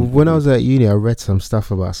strain. When I was at uni, I read some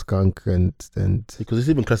stuff about skunk and because it's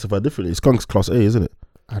even classified differently. Skunk's class A, isn't it?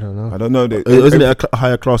 I don't know. Isn't it a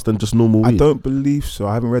higher class than just normal weed? I don't believe so.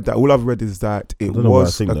 I haven't read that. All I've read is that it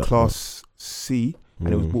was a class C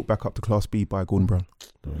and it was brought back up to class B by Gordon Brown.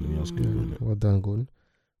 Well done, Gordon.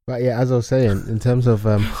 But yeah, as I was saying, in terms of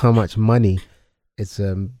how much money it's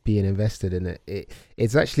being invested in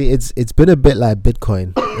it's actually been a bit like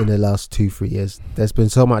Bitcoin in the last 2-3 years. There's been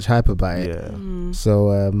so much hype about it.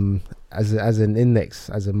 So as an index,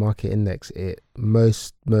 as a market index,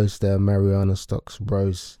 most marijuana stocks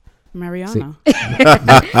rose. Marijuana.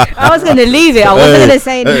 I was going to leave it. I wasn't going to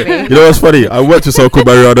say anything. You know what's funny? I worked with someone called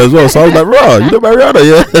Marijuana as well, so I was like, "Raw, you know Marijuana,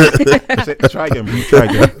 yeah?" Try again.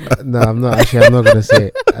 No, I'm not going to say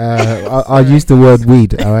it. I'll use the word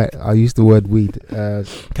weed. All right, I'll use the word weed.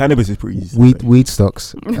 Cannabis is pretty easy. Weed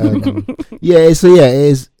stocks. It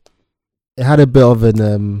is. It had a bit of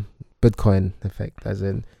an Bitcoin effect, as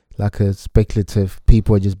in like a speculative.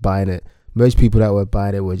 People are just buying it. Most people that were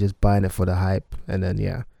buying it were just buying it for the hype, and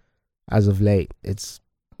then as of late, it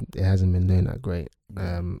hasn't been doing that great.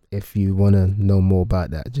 If you want to know more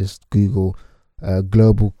about that, just Google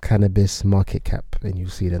global cannabis market cap, and you'll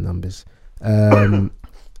see the numbers.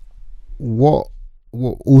 What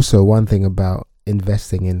also, one thing about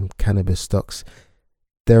investing in cannabis stocks,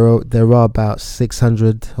 there are about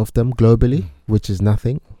 600 of them globally, which is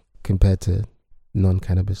nothing compared to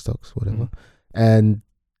non-cannabis stocks, whatever. And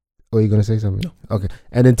are you going to say something? No. Okay.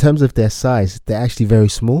 And in terms of their size, they're actually very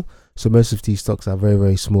small. So most of these stocks are very,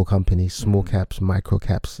 very small companies, small caps, micro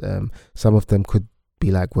caps. Some of them could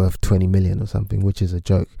be like worth 20 million or something, which is a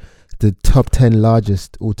joke. The top 10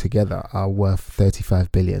 largest altogether are worth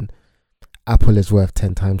 35 billion. Apple is worth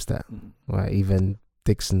 10 times that. Right? Even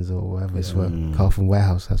Dixon's or whatever it's worth. Carlton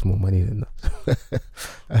Warehouse has more money than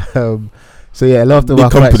that. So a lot of them big are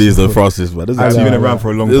companies though, Francis. But they've been around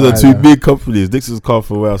for a long time. Those are two big companies. Dixon's,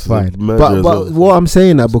 Carlton Warehouse. But what I'm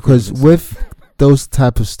saying that because with those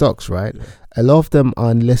type of stocks, right, a lot of them are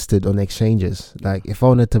unlisted on exchanges. Like if I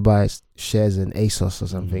wanted to buy shares in ASOS or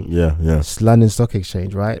something, it's London Stock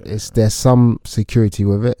Exchange, right? There's some security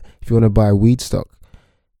with it. If you want to buy a weed stock,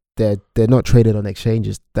 they're not traded on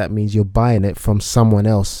exchanges. That means you're buying it from someone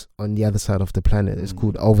else on the other side of the planet. It's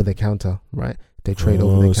called over the counter, right? They trade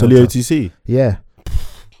over the counter. So the OTC. Yeah.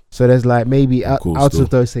 So there's like maybe out of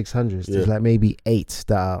those 600, there's like maybe 8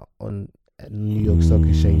 that are on New York Stock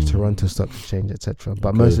Exchange, Toronto Stock Exchange, etc.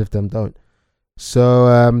 But most of them don't.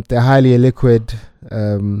 So they're highly illiquid,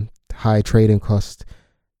 high trading cost,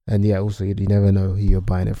 and also you never know who you're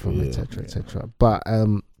buying it from, etc., etc. But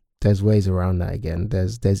there's ways around that. Again,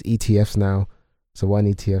 there's ETFs now. So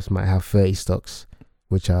one ETF might have 30 stocks,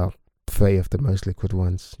 which are 30 of the most liquid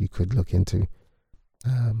ones you could look into,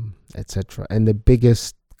 etc. And the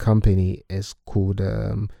biggest company is called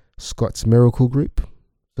Scott's Miracle Group.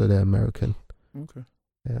 So they're American. Okay.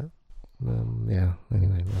 Yeah.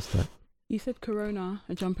 Anyway, that's that. You said Corona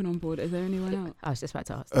are jumping on board. Is there anyone else? I was just about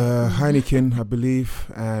to ask. Heineken, I believe,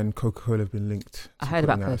 and Coca-Cola have been linked. I heard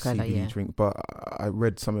about Coca-Cola, CBD drink, but I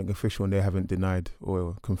read something official and they haven't denied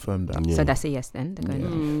or confirmed that. So that's a yes then. They're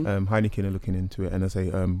going on. Heineken are looking into it, and I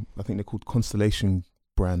think they're called Constellation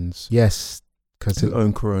Brands. Yes. To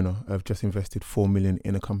own Corona, have just invested 4 million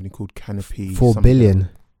in a company called Canopy. 4 billion.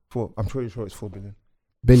 I'm pretty sure it's 4 billion.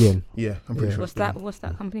 Billion. Yeah, I'm pretty sure. What's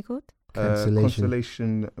that company called?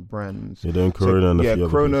 Constellation Brands. Yeah, they own Corona.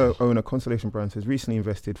 Corona owner Constellation Brands has recently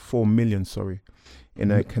invested 4 million.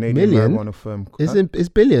 In a Canadian marijuana firm. It's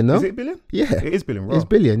billion, no? Is it billion? Yeah, it is billion. Right? It's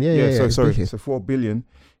billion. Yeah. So 4 billion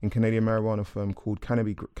in Canadian marijuana firm called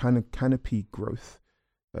Canopy Growth,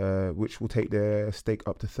 which will take their stake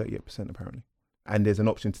up to 38% apparently, and there's an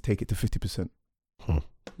option to take it to 50%.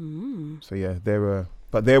 So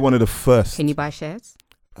they're one of the first. Can you buy shares?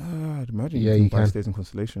 I'd imagine you can buy shares in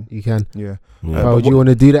Constellation. You can. Yeah. Why would you want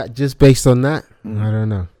to do that just based on that? I don't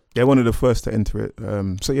know. They're one of the first to enter it.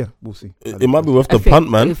 We'll see. It might be worth the punt,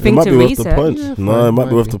 man. It might be worth the punt. It might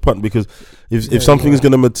be worth the punt because if something is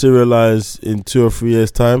going to materialize in 2 or 3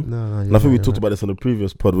 years' time, and I think we talked about this on the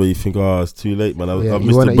previous pod where you think, it's too late, man. I've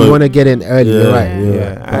missed the boat. You want to get in early, you're right?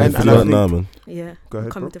 Yeah. And I think now, man. Yeah. Go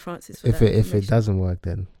ahead, coming to Francis. If it doesn't work,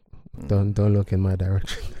 then don't look in my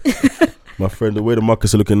direction. My friend, the way the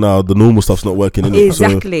markets are looking now, the normal stuff's not working.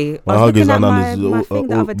 Exactly. So my Huggies and my thing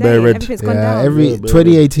the other day. Everything's gone down.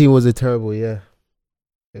 2018 was a terrible year.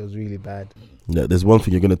 It was really bad. Yeah, there's one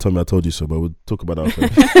thing you're going to tell me I told you so, but we'll talk about that after.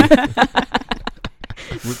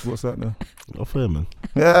 What's that now? Off air, man.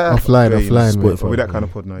 Yeah. Offline, man. We're that kind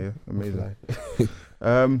of pod now, yeah. Amazing.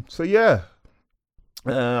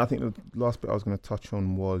 I think the last bit I was going to touch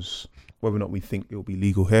on was whether or not we think it will be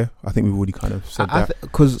legal here. I think we've already kind of said that.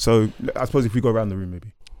 So I suppose if we go around the room,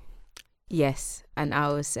 maybe. Yes, and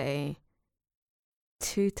I would say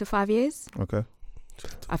 2 to 5 years. Okay.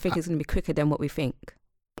 I think it's going to be quicker than what we think.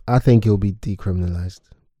 I think it'll be decriminalized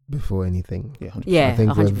before anything. Yeah, I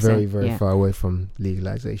think 100%, we're very, very far away from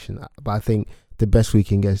legalization. But I think the best we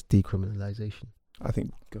can get is decriminalization. I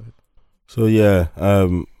think, go ahead. So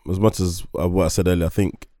as much as what I said earlier, I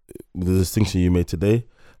think the distinction you made today,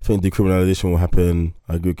 I think decriminalization will happen,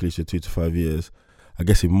 I agree with Kalisha, 2 to 5 years. I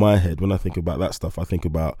guess in my head, when I think about that stuff, I think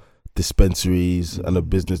about dispensaries and a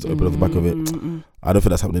business to open off the back of it. I don't think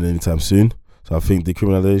that's happening anytime soon. So I think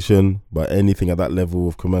decriminalization, but anything at that level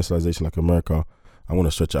of commercialization like America, I want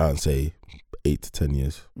to stretch it out and say 8 to 10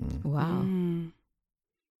 years. Wow.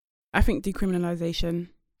 I think decriminalization.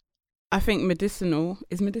 I think medicinal.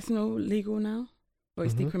 Is medicinal legal now? Or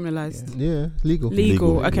it's decriminalized? Yeah, legal.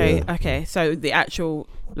 Legal. Okay, okay. So the actual,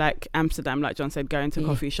 like Amsterdam, like John said, going to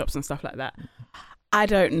coffee shops and stuff like that. I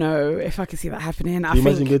don't know if I can see that happening. Can you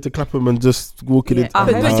imagine going to Clapham and just walking into I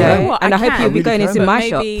hope so. And I hope you'll be going into my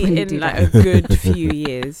shop. Maybe in like a good few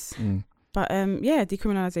years. But yeah,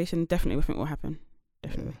 decriminalisation definitely we think will happen.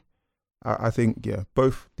 Definitely. I think,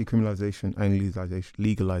 both decriminalisation and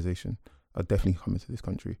legalisation are definitely coming to this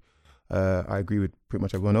country. I agree with pretty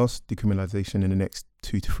much everyone else. Decriminalisation in the next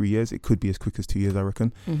 2 to 3 years. It could be as quick as 2 years, I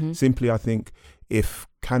reckon. Simply, I think if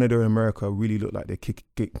Canada and America really look like they're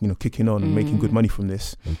kicking on and making good money from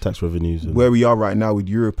this, and tax revenues, where we are right now with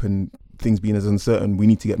Europe and things being as uncertain, we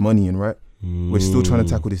need to get money in, right? We're still trying to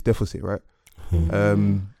tackle this deficit, right?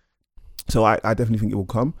 So I definitely think it will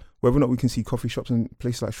come. Whether or not we can see coffee shops and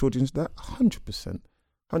places like Shoreditch, that 100%.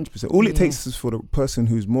 All it takes is for the person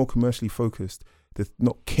who's more commercially focused to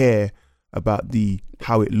not care about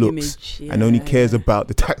how it looks and only cares about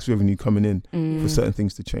the tax revenue coming in for certain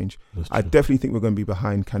things to change. I definitely think we're going to be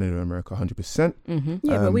behind Canada and America 100%.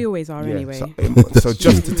 But we always are anyway. So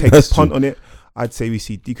just to take a punt on it, I'd say we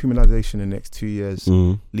see decriminalisation in the next 2 years,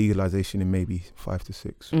 legalisation in maybe 5 to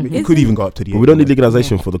 6. It could even go up to the 8. But we don't need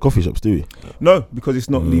legalisation for the coffee shops, do we? No, because it's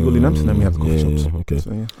not legal in Amsterdam. We have the coffee shops. Yeah, okay.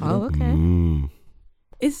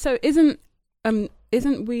 So, okay.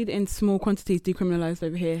 Isn't weed in small quantities decriminalised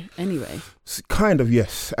over here anyway? Kind of,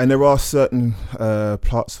 yes. And there are certain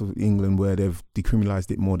parts of England where they've decriminalised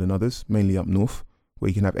it more than others, mainly up north, where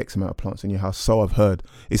you can have X amount of plants in your house. So I've heard.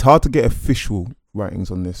 It's hard to get official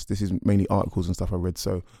writings on this. This is mainly articles and stuff I read.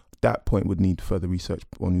 So that point would need further research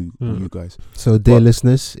on you guys. So dear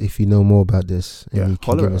listeners, if you know more about this, and you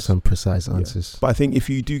can give us some precise answers. But I think if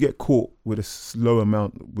you do get caught with a low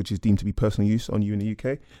amount, which is deemed to be personal use on you in the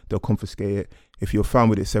UK, they'll confiscate it. If you're found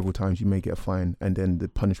with it several times, you may get a fine, and then the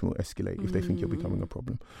punishment will escalate if they think you're becoming a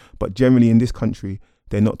problem. But generally in this country,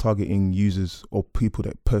 they're not targeting users or people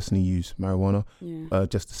that personally use marijuana,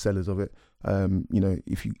 just the sellers of it.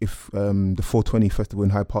 If the 420 festival in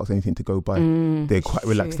Hyde Park's anything to go by, they're quite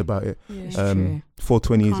relaxed about it.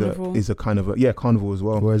 420 is a kind of carnival as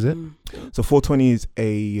well. Where is it? So 420 is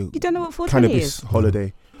you don't know what 420 cannabis is?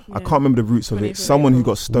 holiday. I can't remember the roots of it. Someone who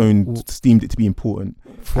got stoned deemed it to be important.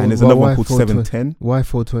 And there's another one called 710. Why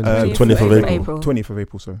 420? 20th of April. 20th of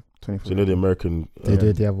April, sorry. 20th. So you know the American... They do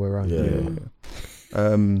it the other way around.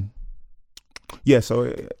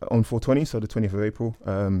 So on 420, so the 20th of April,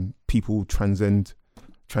 people transcend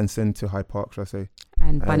to Hyde Park, should I say,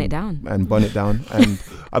 and burn it down. And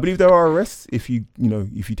I believe there are arrests if you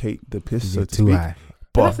take the piss, so to speak.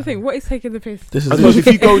 But that's the thing. What is taking the piss? I suppose if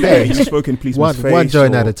you go there, you smoke in policeman's face. One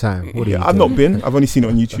joint at a time. I've not been. I've only seen it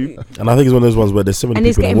on YouTube. And I think it's one of those ones where there's so many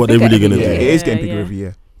people. And what they're really going to do? It is getting bigger every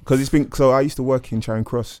year. Because it's been. So I used to work in Charing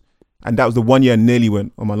Cross. And that was the 1 year I nearly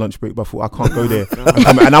went on my lunch break, but I thought I can't go there.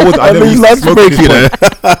 And I never used to smoke this point,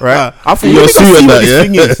 right? I thought you're seeing what this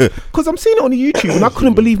thing is, because I'm seeing it on the YouTube and I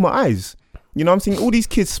couldn't believe my eyes. You know, I'm seeing all these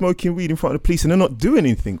kids smoking weed in front of the police and they're not doing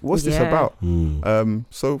anything. What's this about?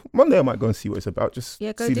 So one day I might go and see what it's about. Just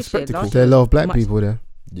see the spectacle. There are a lot of black people there.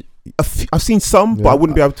 I've seen some, but I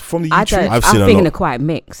wouldn't be able to from the YouTube. I'm thinking a quite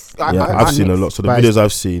mix. I've seen a lot. So the videos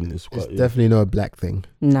I've seen, it's definitely not a black thing.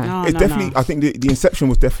 No, it's definitely. No. I think the inception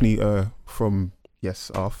was definitely from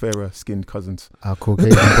our fairer skinned cousins, our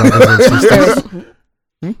Caucasian brothers and sisters.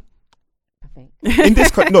 In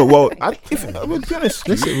this country, no. Well, I'm gonna be honest.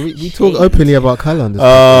 Listen, we talk openly about colour on this.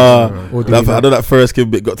 I know that first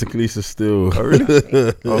kid bit got to Kalisa still. Oh,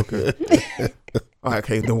 really? Okay.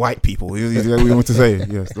 Okay, the white people. Is what we want to say?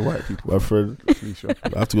 Yes, the white people. My friend, I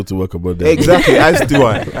have to go to work on Monday. Exactly, as do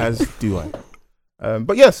I.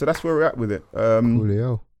 But yeah, so that's where we're at with it.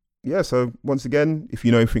 Yeah. So once again, if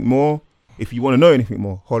you know anything more, if you want to know anything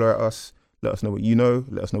more, holler at us. Let us know what you know.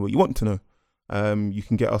 Let us know what you want to know. You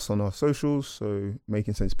can get us on our socials, so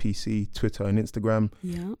Making Sense PC, Twitter and Instagram.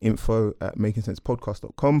 Yeah.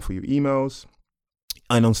 info@makingsensepodcast.com for your emails.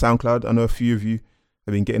 And on SoundCloud, I know a few of you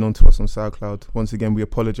have been getting onto us on SoundCloud. Once again, we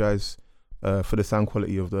apologise for the sound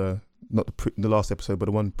quality of not the last episode, but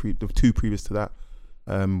the two previous to that.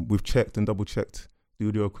 We've checked and double checked the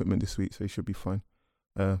audio equipment this week, so it should be fine.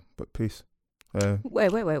 But peace.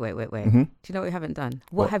 Wait. Mm-hmm. Do you know what we haven't done?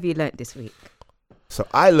 What have you learnt this week? So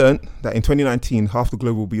I learnt that in 2019, half the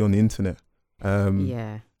globe will be on the internet.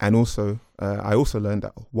 And also, I also learned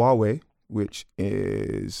that Huawei, which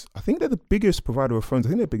is, I think they're the biggest provider of phones. I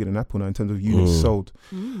think they're bigger than Apple now in terms of units sold.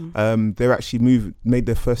 They're actually made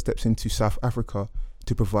their first steps into South Africa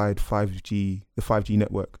to provide the 5G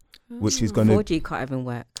network, which is going to 4G can't even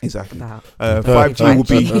work. Exactly. 5G will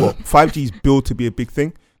be 5G is built to be a big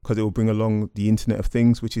thing because it will bring along the Internet of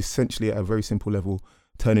Things, which is essentially at a very simple level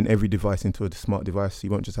turning every device into a smart device. So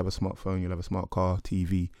you won't just have a smartphone, you'll have a smart car,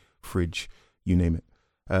 TV, fridge, you name it.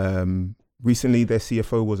 Recently, their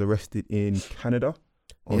CFO was arrested in Canada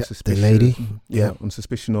on suspicion. The lady? On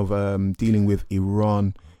suspicion of dealing with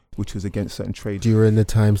Iran, which was against certain trade. During the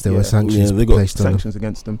times there were sanctions they got placed on sanctions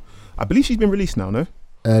against them. I believe she's been released now, no?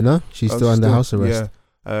 No, she's still under house arrest.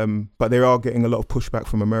 Yeah. But they are getting a lot of pushback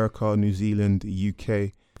from America, New Zealand,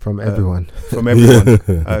 UK. From everyone.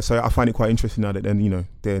 So I find it quite interesting now that then,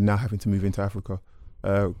 they're now having to move into Africa.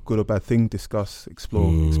 Good or bad thing, discuss,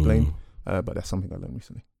 explore, explain. But that's something I learned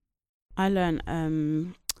recently. I learned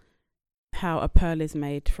how a pearl is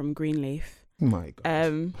made from green leaf. My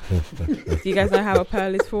God. Do you guys know how a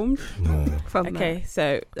pearl is formed? No. Okay,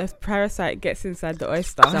 so a parasite gets inside the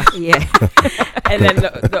oyster. Yeah. And then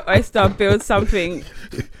the oyster builds something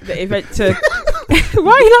that event to...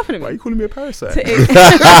 Why are you laughing at me? Why are you calling me a parasite?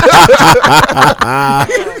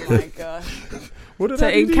 Oh my God. To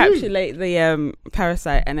encapsulate the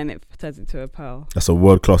parasite, and then it turns into a pearl. That's a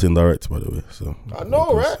world-class indirect, by the way. So I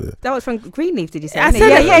know, right? That was from Greenleaf, did you say? I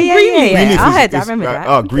said yeah. Greenleaf I remember that.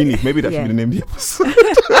 Oh, Greenleaf. Maybe that should be the name of the episode.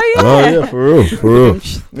 Oh yeah, for real.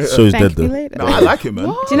 Show's dead though. No, I like it, man.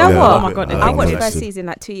 Do you know what? Oh my God, I watched it. first season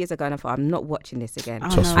like 2 years ago, and I thought I'm not watching this again.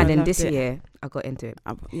 Trust me. And then this year, I got into it.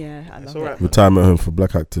 I love all right. it. Retirement home for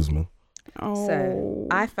black actors, man. Oh. So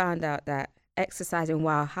I found out that exercising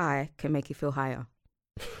while high can make you feel higher.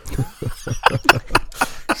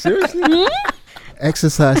 Seriously?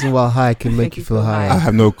 Exercising while high can make you feel higher. I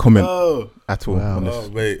have no comment at all Wow.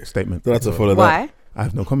 on this statement. Don't have to follow that. Why? I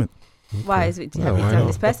have no comment. Why is it? Have you why done not?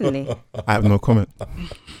 this personally? I have no comment.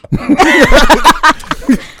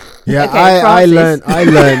 Yeah, Okay, I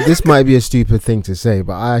Francis. learned this might be a stupid thing to say,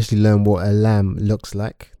 but I actually learned what a lamb looks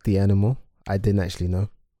like, the animal. I didn't actually know.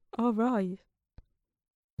 Oh, right.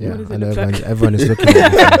 Yeah, What does I it know look like? everyone is looking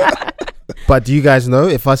at me. But do you guys know,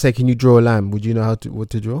 if I say, can you draw a lamb, would you know what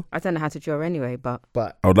to draw? I don't know how to draw anyway, but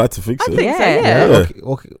I would like to fix it. think so, Yeah.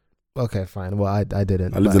 Yeah. Okay, fine. Well, I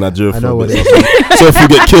didn't. I lived but in Nigeria I for know a what bit. it is. So if you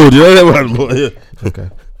get killed, you know that one. But yeah. Okay,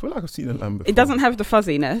 I feel like I've seen a lamb before. It doesn't have the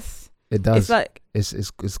fuzziness. it does. It's like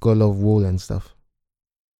It's got a lot of wool and stuff.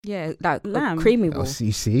 yeah, like Lamb. creamy Oh, wool.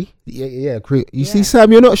 you see? Yeah. You Yeah. see,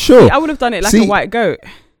 Sam, you're not sure. I would have done it like See- a white goat.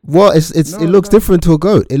 Well, it No, looks no. different to a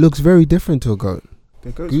goat. It looks very different to a goat.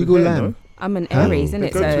 They're goats Google with hair, lamb. I'm an Huh? Aries, isn't They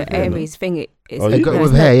it? go So to hair, no? Aries thing is Oh, A you goat know,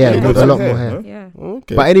 with it's hair, not- yeah, They with go a to lot hair, more hair. no? Yeah.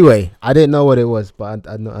 Okay. But anyway, I didn't know what it was, but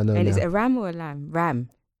I know And now. is it a ram or a lamb? Ram.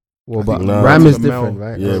 Well, I but think no, ram it's is a male. different,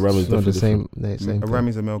 right? Yeah, ram is It's not the definitely same A thing. ram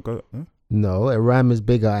is a male goat. Huh? No, a ram is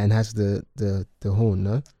bigger and has the horn,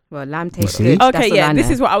 no? Well, lamb tastes see? good. That's Okay, all yeah, I this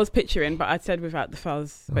know. is what I was picturing, but I said without the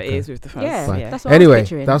fuzz, but it Okay. is with the fuzz. Yeah, Fine. that's what I was Anyway,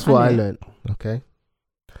 picturing. that's what I knew. learned. Okay,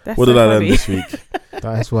 That's What so did I learn funny. this week?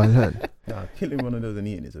 that's what I learned. Nah, killing one of those and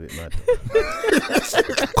eating is a bit mad.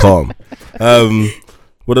 Calm.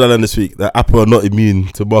 What did I learn this week? That Apple are not immune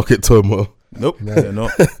to market turmoil. Nope, No. they're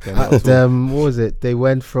not. They're not at all. What was it? They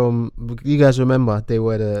went from. You guys remember? They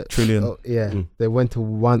were the Trillion. Oh, yeah, Mm. they went to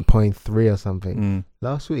 1.3 or something. Mm.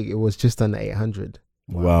 Last week it was just under 800.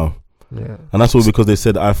 Wow. Yeah. And that's all because they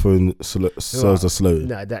said iPhone sales are slow.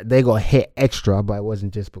 No, they got hit extra, but it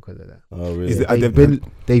wasn't just because of that. Oh, really? Is it-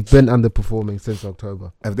 They've been underperforming since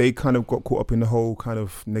October. Have they kind of got caught up in the whole kind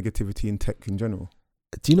of negativity in tech in general?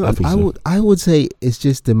 Do you know? I think so. I would say it's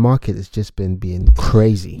just the market has just been being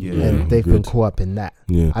crazy, Yeah. and they've been Good. caught up in that.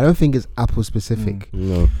 Yeah. I don't think it's Apple specific.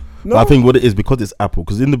 No. No, But I think what it is, because it's Apple,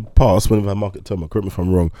 because in the past, when we've had market turmoil, correct me if I'm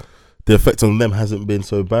wrong, the effect on them hasn't been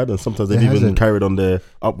so bad, and sometimes they've It even hasn't. carried on their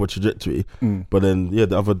upward trajectory. Mm. But then,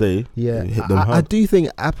 the other day, Yeah, it hit them I hard. do think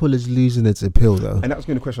Apple is losing its appeal though. And that was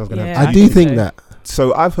going to be the question I was going to Yeah, have. I Do do you think so. that.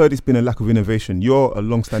 So I've heard it's been a lack of innovation. You're a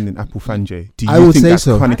long-standing Apple fan, Jay. Do you I would think say that's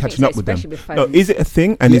so. kind I of think catching so, up with them? especially with No, phones. is it a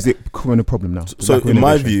thing, and Yeah. is it becoming a problem now? So Lack of in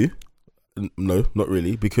my innovation? view, no, not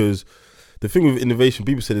really, because the thing with innovation,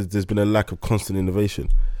 people say there's been a lack of constant innovation.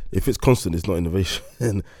 If it's constant, it's not innovation.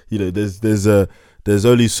 And there's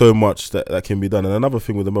only so much that can be done. And another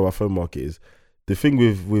thing with the mobile phone market is the thing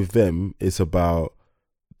with them is about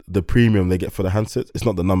the premium they get for the handsets. It's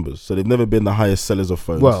not the numbers. So they've never been the highest sellers of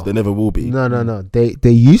phones. Well, they never will be. No.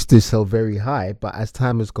 They used to sell very high, but as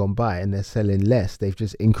time has gone by and they're selling less, they've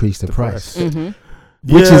just increased the price, Mhm.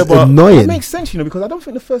 which Yeah, is but annoying. That makes sense, because I don't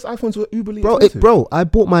think the first iPhones were uberly expensive. Bro, I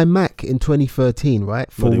bought my Mac in 2013,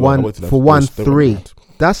 right? For No, they weren't. I one went to that for first, they weren't 1.3. bad.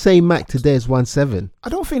 That same Mac today is 1.7. I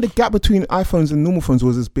don't think the gap between iPhones and normal phones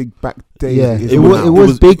was as big back then. Yeah, as it now.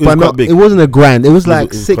 was big, it was but quite not. big. It wasn't a grand. It was It was- like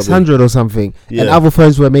it was quite 600 or something, Yeah. and other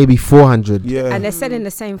phones were maybe 400. Yeah. And they're selling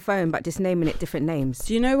the same phone, but just naming it different names.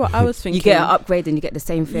 Do you know what I was thinking? You get an upgrade and you get the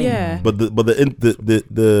same thing. Yeah. But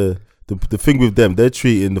the the thing with them, they're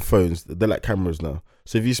treating the phones. They're like cameras now.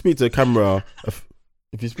 So if you speak to a camera, we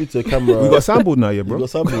got a soundboard now, yeah, bro. We got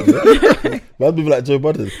soundboard. Yeah? Might be like Joe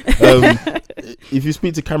Budden. If you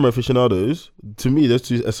speak to camera aficionados, to me, those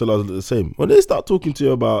two SLRs look the same. When they start talking to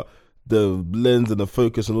you about the lens and the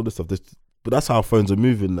focus and all this stuff, but that's how phones are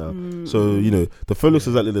moving now. So, you know, the phone looks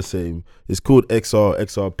exactly the same. It's called XR,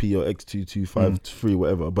 XRP or X2253,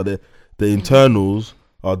 whatever. But the internals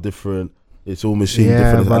are different. It's all machine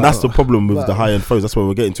different. And that's the problem with the high-end phones. That's why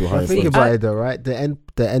we're getting to high-end phones. Think about it though, right? The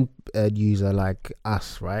end user like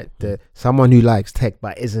us, right? Someone who likes tech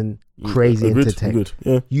but isn't crazy into tech.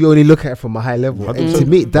 Yeah. You only look at it from a high level. And to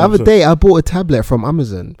me, the other day I bought a tablet from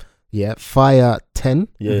Amazon. Yeah, Fire 10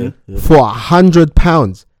 for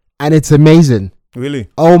 £100. And it's amazing. Really?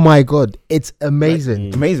 Oh my god, it's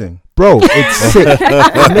amazing. Amazing. Bro, it's sick.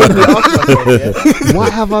 It made me ask myself, why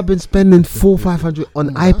have I been spending 400-500 on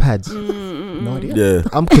iPads? No idea. Yeah.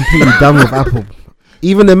 I'm completely done with Apple.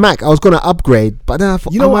 Even the Mac, I was going to upgrade, but then I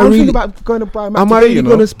thought, you know what, I'm thinking about going to buy a Mac. Am I really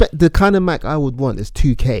going to spend the kind of Mac I would want is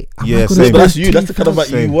 2K? Yeah, same. That's you. That's the kind of Mac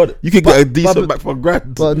you want. You could get a decent Mac for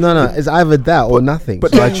 £1,000. But no, it's either that or nothing.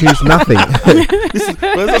 But so I choose nothing. This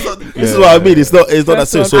is what I mean. It's not that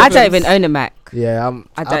serious. I don't even own a Mac. Yeah,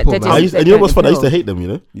 I Apple, don't. And you know what's fun? I used to hate them. You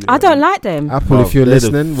know. Yeah. I don't like them. Apple, if you're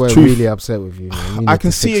listening, we're really upset with you. I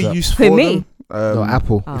can see a use for me. No,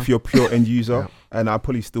 Apple. If you're a pure end user, and I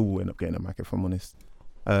probably still will end up getting a Mac if I'm honest.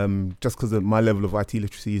 Just because my level of IT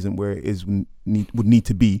literacy isn't where it is would need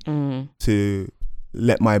to be to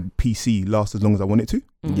let my PC last as long as I want it to.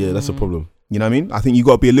 Yeah, that's a problem. You know what I mean? I think you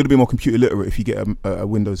got to be a little bit more computer literate if you get a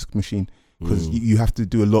Windows machine, because you have to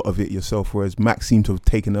do a lot of it yourself, whereas Mac seem to have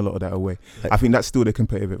taken a lot of that away. I think that's still the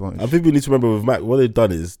competitive advantage. I think we need to remember with Mac, what they've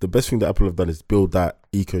done is, the best thing that Apple have done is build that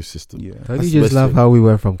ecosystem. Yeah. Don't you just love how we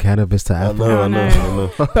went from Cannabis to Apple? I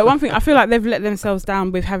know. But one thing, I feel like they've let themselves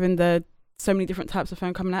down with having so many different types of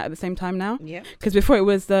phone coming out at the same time now. Yeah. Because before it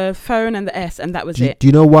was the phone and the S, and that was it. Do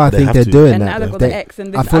you know why I think they're doing and that? Now they've got the X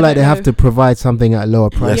and this, I feel like they have to provide something at lower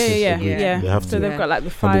prices. Yeah. They have so to. they've got like the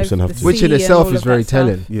 5, the which in itself is very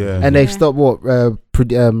telling. Yeah. And they've stopped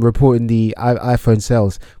reporting the iPhone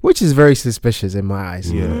sales, which is very suspicious in my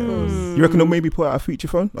eyes. Yeah. You reckon they'll maybe put out a feature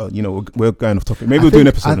phone? Oh, you know, we're going off topic. Maybe we'll do an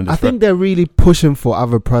episode on this. I think they're really pushing for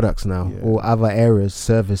other products now, or other areas,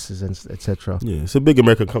 services, and etc. Yeah, it's a big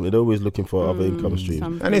American company. They're always looking for other income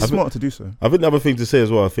streams. And it's smart to do so. I think the other thing to say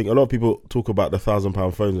as well, I think a lot of people talk about the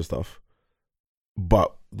 £1,000 phones and stuff,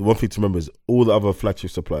 but the one thing to remember is all the other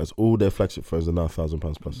flagship suppliers, all their flagship phones are now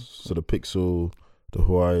 £1,000 plus. So the Pixel, the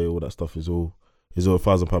Huawei, all that stuff is all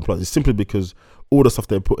 £1,000 plus. It's simply because all the stuff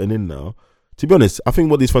they're putting in now. To be honest, I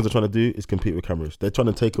think what these phones are trying to do is compete with cameras. They're trying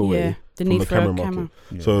to take away the from need the for camera a market. camera.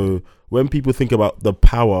 Yeah. So when people think about the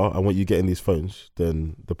power and what you get in these phones,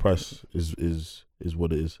 then the price is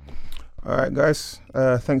what it is. All right, guys.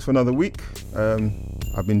 Thanks for another week.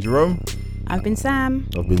 I've been Jerome. I've been Sam.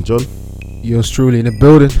 I've been John. Yours truly in the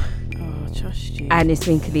building. Oh, trust you. And it's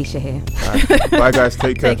been Kalisha here. Bye, guys.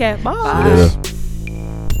 Take care. Take care. Bye. Bye.